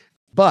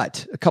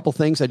 But a couple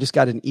things. I just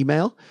got an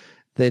email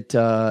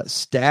that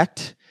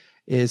Stacked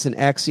is an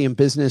Axiom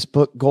Business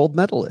Book Gold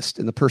Medalist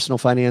in the Personal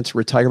Finance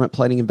Retirement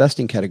Planning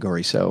Investing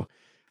category, so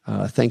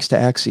thanks to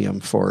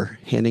Axiom for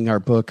handing our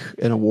book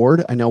an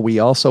award. I know we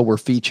also were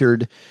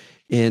featured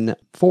in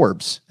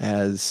Forbes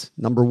as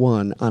number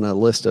 1 on a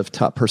list of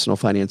top personal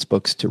finance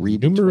books to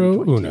read.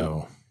 Numero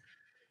uno.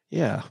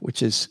 Yeah,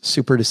 which is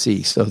super to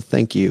see. So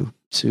thank you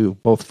to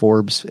both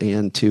Forbes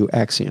and to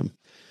Axiom.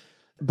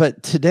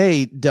 But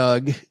today,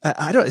 Doug,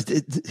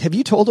 have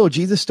you told OG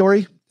the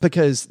story?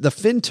 Because the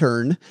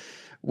Fintern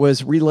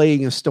was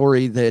relaying a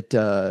story that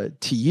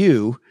to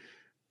you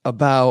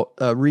about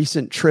a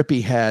recent trip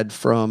he had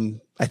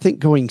from, I think,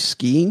 going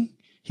skiing.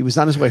 He was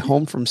on his way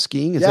home from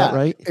skiing. Is that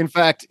right? In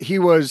fact, he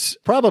was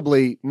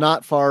probably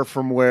not far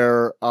from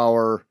where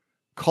our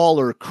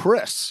caller,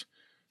 Chris,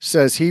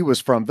 says he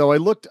was from. Though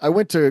I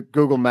went to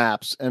Google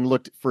Maps and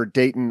looked for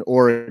Dayton,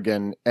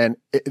 Oregon, and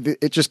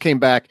it just came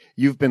back.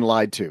 You've been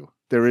lied to.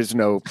 There is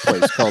no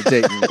place called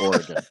Dayton,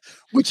 Oregon.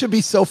 Which would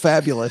be so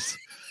fabulous.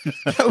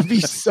 That would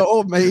be so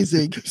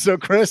amazing. So,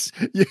 Chris,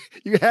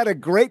 you had a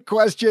great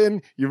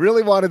question. You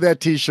really wanted that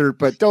T-shirt,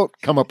 but don't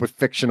come up with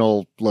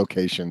fictional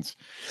locations.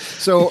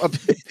 So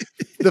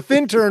the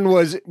Fintern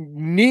was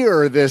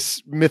near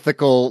this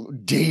mythical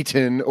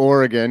Dayton,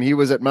 Oregon. He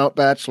was at Mount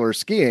Bachelor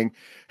skiing,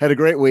 had a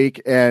great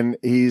week, and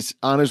he's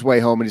on his way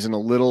home, and he's in a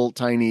little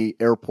tiny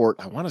airport.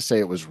 I want to say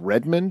it was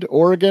Redmond,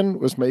 Oregon,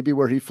 was maybe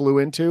where he flew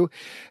into.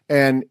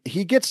 And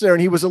he gets there,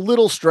 and he was a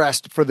little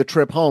stressed for the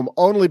trip home,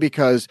 only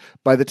because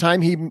by the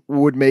time he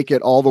would make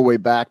it all the way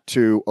back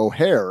to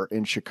O'Hare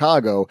in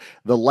Chicago,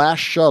 the last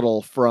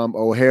shuttle from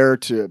O'Hare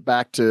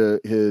back to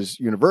his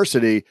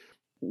university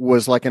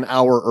was like an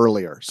hour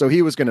earlier. So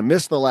he was going to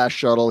miss the last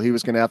shuttle. He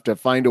was going to have to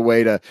find a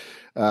way to,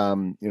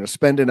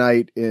 spend a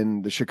night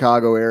in the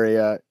Chicago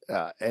area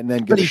and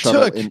then get a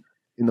shuttle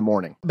in the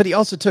morning. But he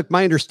also took,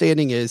 my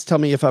understanding is, tell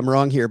me if I'm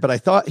wrong here, but I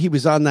thought he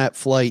was on that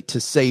flight to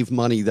save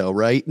money though,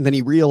 right? And then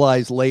he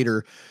realized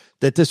later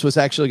that this was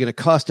actually going to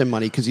cost him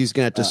money because he's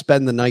going to have to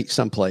spend the night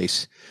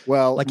someplace.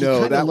 Well, like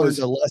no, that was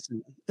a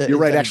lesson. You're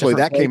right. Actually,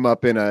 that came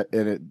up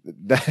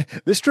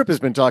this trip has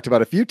been talked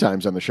about a few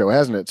times on the show,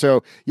 hasn't it?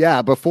 So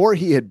yeah, before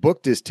he had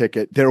booked his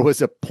ticket, there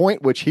was a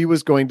point which he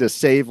was going to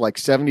save like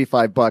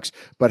 $75,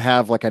 but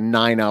have like a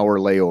 9-hour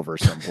layover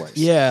someplace.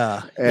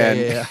 Yeah.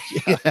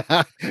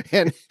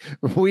 And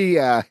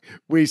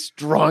we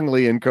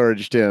strongly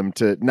encouraged him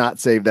to not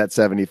save that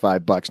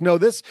 $75. No,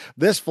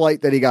 this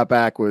flight that he got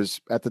back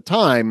was at the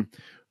time,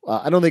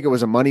 I don't think it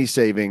was a money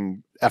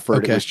saving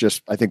effort. Okay. It was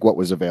just, I think, what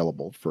was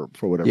available for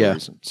whatever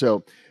reason.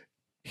 So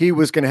he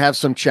was going to have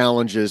some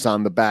challenges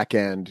on the back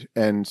end.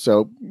 And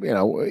so,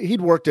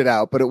 he'd worked it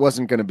out, but it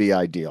wasn't going to be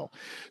ideal.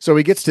 So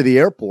he gets to the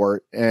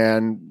airport,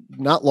 and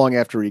not long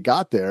after he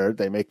got there,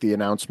 they make the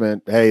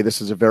announcement, hey,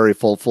 this is a very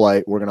full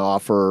flight. We're going to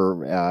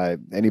offer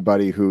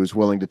anybody who's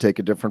willing to take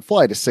a different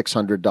flight a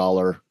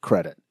 $600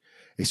 credit.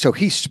 So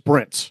he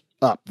sprints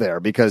up there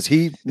because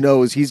he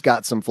knows he's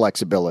got some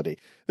flexibility.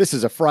 This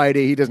is a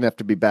Friday. He doesn't have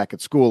to be back at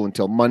school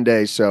until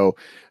Monday. So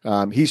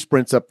he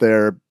sprints up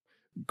there,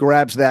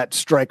 grabs that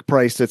strike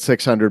price at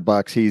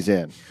 $600. He's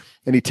in.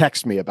 And he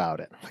texts me about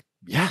it. I'm like,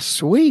 yeah,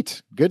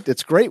 sweet. Good.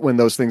 It's great when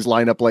those things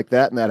line up like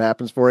that and that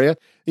happens for you.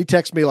 He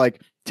texts me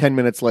like 10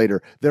 minutes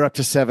later. They're up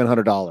to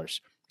 $700.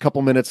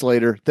 Couple minutes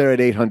later, they're at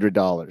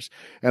 $800.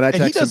 And I text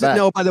him back. He doesn't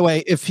know, by the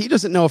way, if he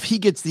doesn't know if he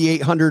gets the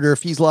 800 or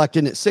if he's locked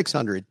in at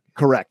 600.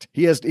 Correct.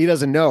 He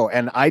doesn't know.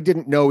 And I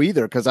didn't know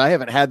either because I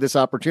haven't had this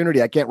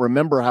opportunity. I can't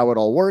remember how it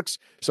all works.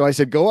 So I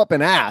said, go up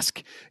and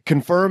ask,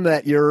 confirm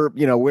that you're,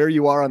 where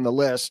you are on the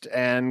list,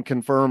 and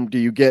confirm, do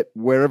you get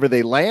wherever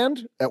they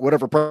land at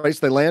whatever price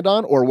they land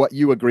on, or what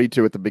you agreed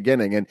to at the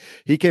beginning? And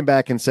he came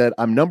back and said,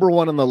 I'm number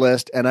 1 on the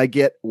list, and I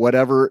get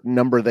whatever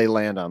number they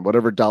land on,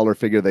 whatever dollar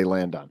figure they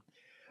land on.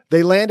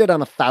 They landed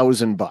on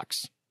 $1,000.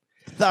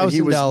 $1,000.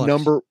 He was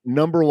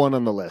number 1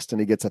 on the list, and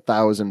he gets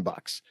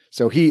 $1,000.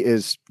 So he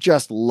is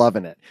just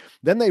loving it.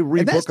 Then they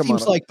rebook him.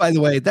 Seems like, by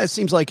the way, that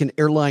seems like an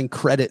airline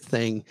credit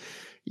thing,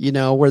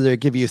 where they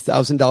give you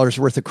 $1,000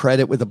 worth of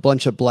credit with a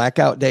bunch of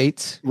blackout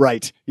dates.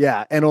 Right.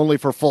 Yeah. And only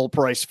for full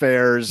price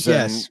fares.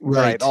 Yes. And,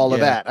 right. All of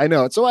that. I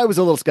know. So I was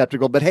a little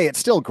skeptical, but hey, it's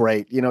still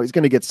great. He's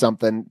going to get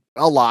something,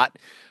 a lot.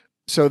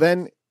 So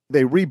then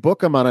they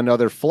rebook him on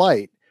another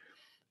flight,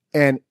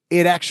 and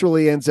it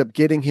actually ends up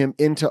getting him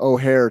into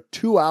O'Hare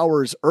 2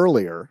 hours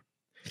earlier.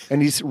 And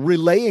he's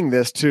relaying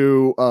this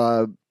to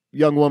a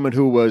young woman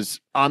who was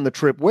on the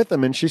trip with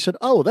him. And she said,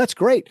 oh, that's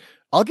great.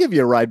 I'll give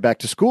you a ride back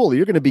to school.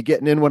 You're going to be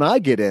getting in when I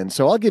get in.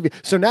 So I'll give you.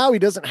 So now he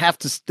doesn't have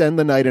to spend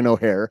the night in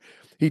O'Hare.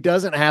 He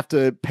doesn't have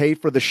to pay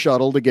for the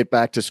shuttle to get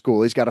back to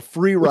school. He's got a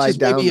free ride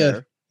down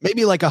there.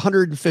 Maybe like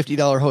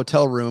 $150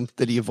 hotel room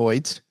that he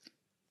avoids.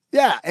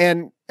 Yeah,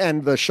 and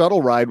the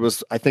shuttle ride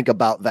was, I think,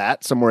 about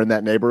that, somewhere in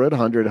that neighborhood,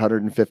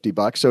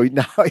 $150. So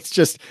now it's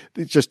just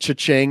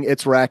cha-ching,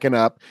 it's racking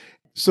up.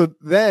 So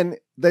then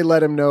they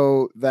let him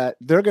know that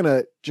they're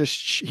gonna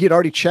he had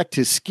already checked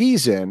his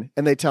skis in,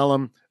 and they tell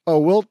him, "Oh,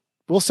 we'll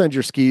send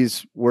your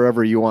skis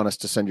wherever you want us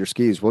to send your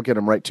skis. We'll get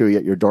them right to you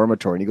at your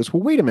dormitory." And he goes,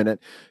 "Well, wait a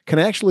minute. Can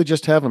I actually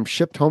just have them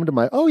shipped home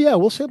to Oh yeah,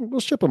 we'll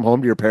ship them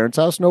home to your parents'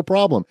 house, no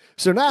problem."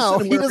 So now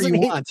he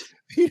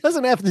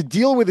doesn't have to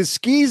deal with his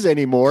skis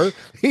anymore.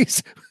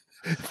 He's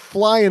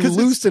flying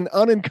loose and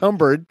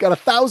unencumbered. Got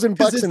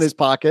 $1,000 in his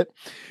pocket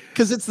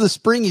because it's the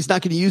spring. He's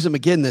not going to use them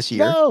again this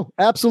year. No,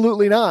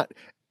 absolutely not.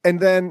 And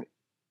then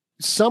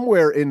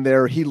somewhere in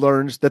there, he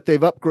learns that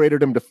they've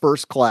upgraded him to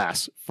first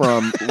class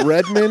from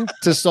Redmond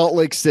to Salt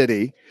Lake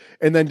City,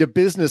 and then to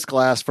business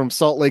class from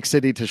Salt Lake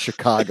City to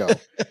Chicago.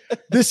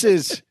 This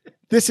is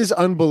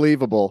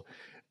unbelievable.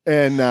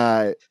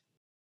 And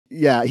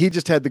yeah, he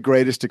just had the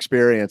greatest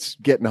experience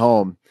getting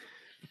home.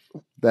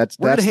 That's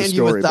the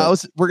story.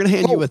 We're going to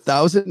hand you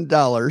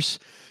 $1,000.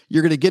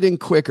 You're going to get in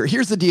quicker.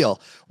 Here's the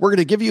deal. We're going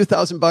to give you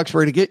 $1,000.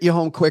 We're going to get you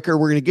home quicker.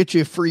 We're going to get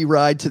you a free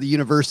ride to the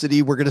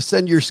university. We're going to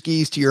send your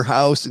skis to your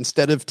house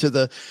instead of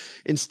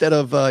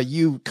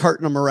you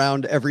carting them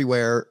around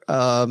everywhere.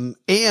 And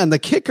the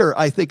kicker,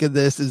 I think, of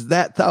this is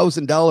that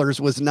 $1,000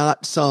 was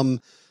not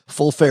some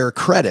full fare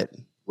credit.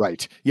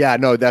 Right. Yeah,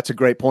 no, that's a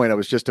great point. I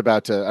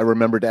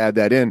remembered to add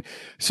that in.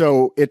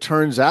 So it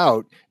turns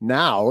out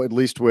now, at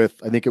least with,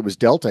 I think it was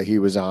Delta he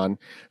was on,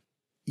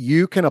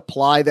 you can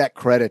apply that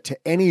credit to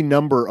any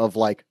number of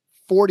like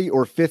 40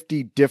 or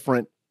 50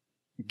 different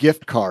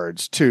gift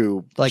cards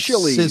to like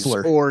Chili's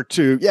Sizzler. Or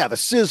to, the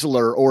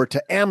Sizzler, or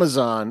to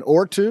Amazon,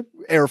 or to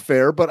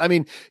airfare. But I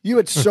mean, you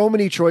had so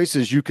many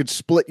choices. You could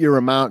split your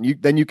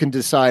amount. Then you can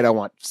decide, I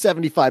want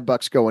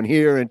 $75 going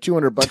here and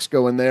 $200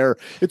 going there.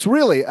 It's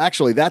really,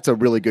 actually, that's a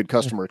really good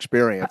customer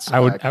experience. I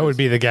would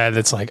be the guy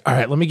that's like, all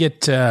right, let me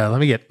get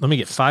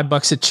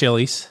 $5 at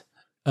Chili's.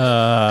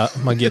 I'm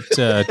gonna get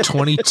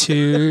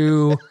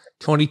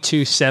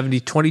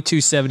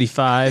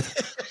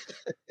 $22.75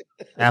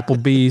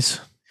 Applebee's.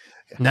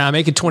 Nah,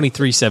 make it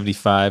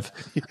 $23.75.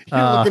 You're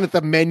looking at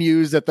the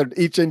menus at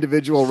each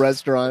individual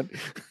restaurant.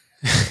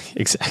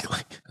 Exactly.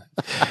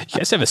 You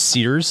guys have a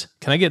Sears?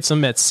 Can I get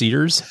some at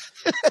Sears?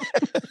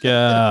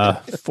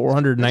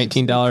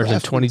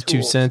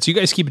 $419.22. You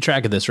guys keep a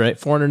track of this, right?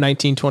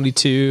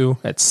 $419.22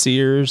 at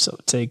Sears. I'll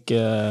take.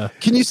 Can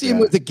you see him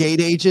with the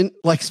gate agent,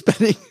 like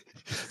spending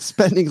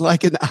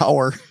like an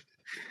hour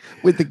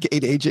with the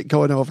gate agent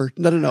going over?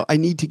 No. I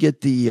need to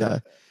get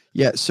the.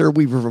 Yeah, sir.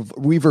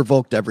 We've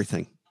revoked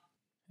everything.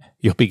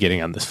 You'll be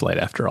getting on this flight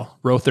after all.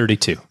 Row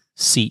 32,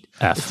 seat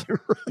F,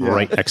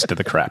 right next to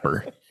the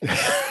crapper.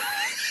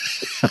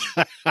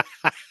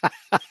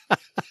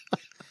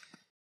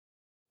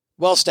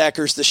 Well,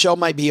 Stackers, the show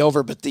might be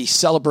over, but the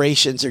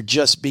celebrations are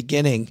just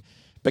beginning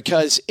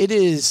because it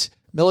is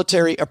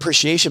Military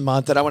Appreciation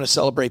Month, and I want to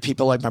celebrate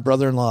people like my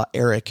brother-in-law,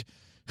 Eric,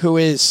 who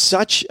is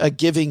such a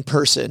giving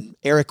person.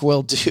 Eric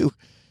will do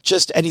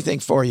just anything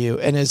for you.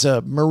 And as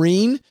a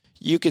Marine,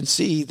 you can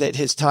see that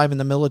his time in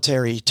the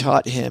military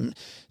taught him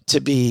to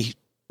be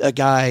a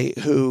guy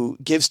who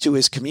gives to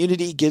his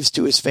community, gives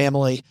to his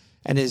family,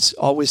 and is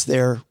always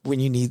there when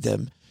you need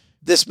them.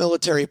 This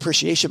Military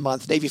Appreciation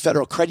Month, Navy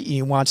Federal Credit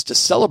Union wants to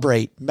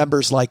celebrate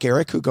members like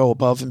Eric who go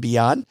above and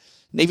beyond.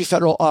 Navy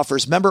Federal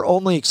offers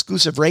member-only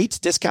exclusive rates,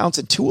 discounts,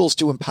 and tools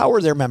to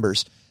empower their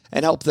members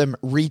and help them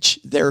reach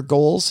their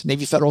goals.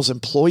 Navy Federal's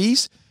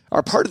employees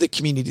are part of the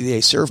community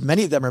they serve.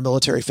 Many of them are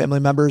military family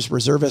members,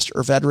 reservists,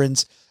 or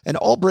veterans, and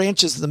all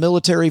branches of the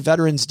military,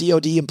 veterans,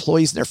 DoD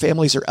employees, and their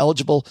families are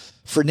eligible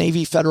for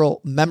Navy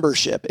Federal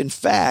membership. In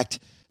fact,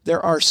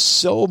 there are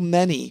so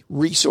many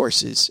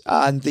resources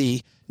on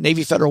the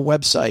Navy Federal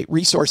website,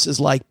 resources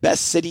like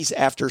Best Cities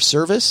After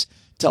Service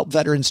to help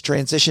veterans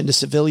transition to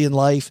civilian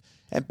life,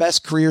 and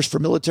Best Careers for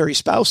Military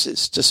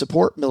Spouses to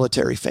support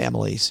military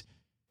families.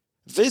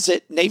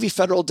 Visit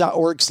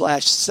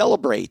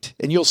NavyFederal.org/celebrate,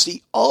 and you'll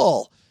see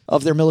all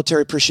of their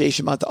Military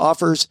Appreciation Month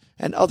offers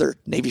and other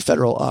Navy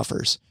Federal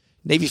offers.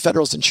 Navy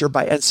Federal is insured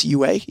by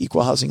NCUA,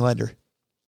 Equal Housing Lender.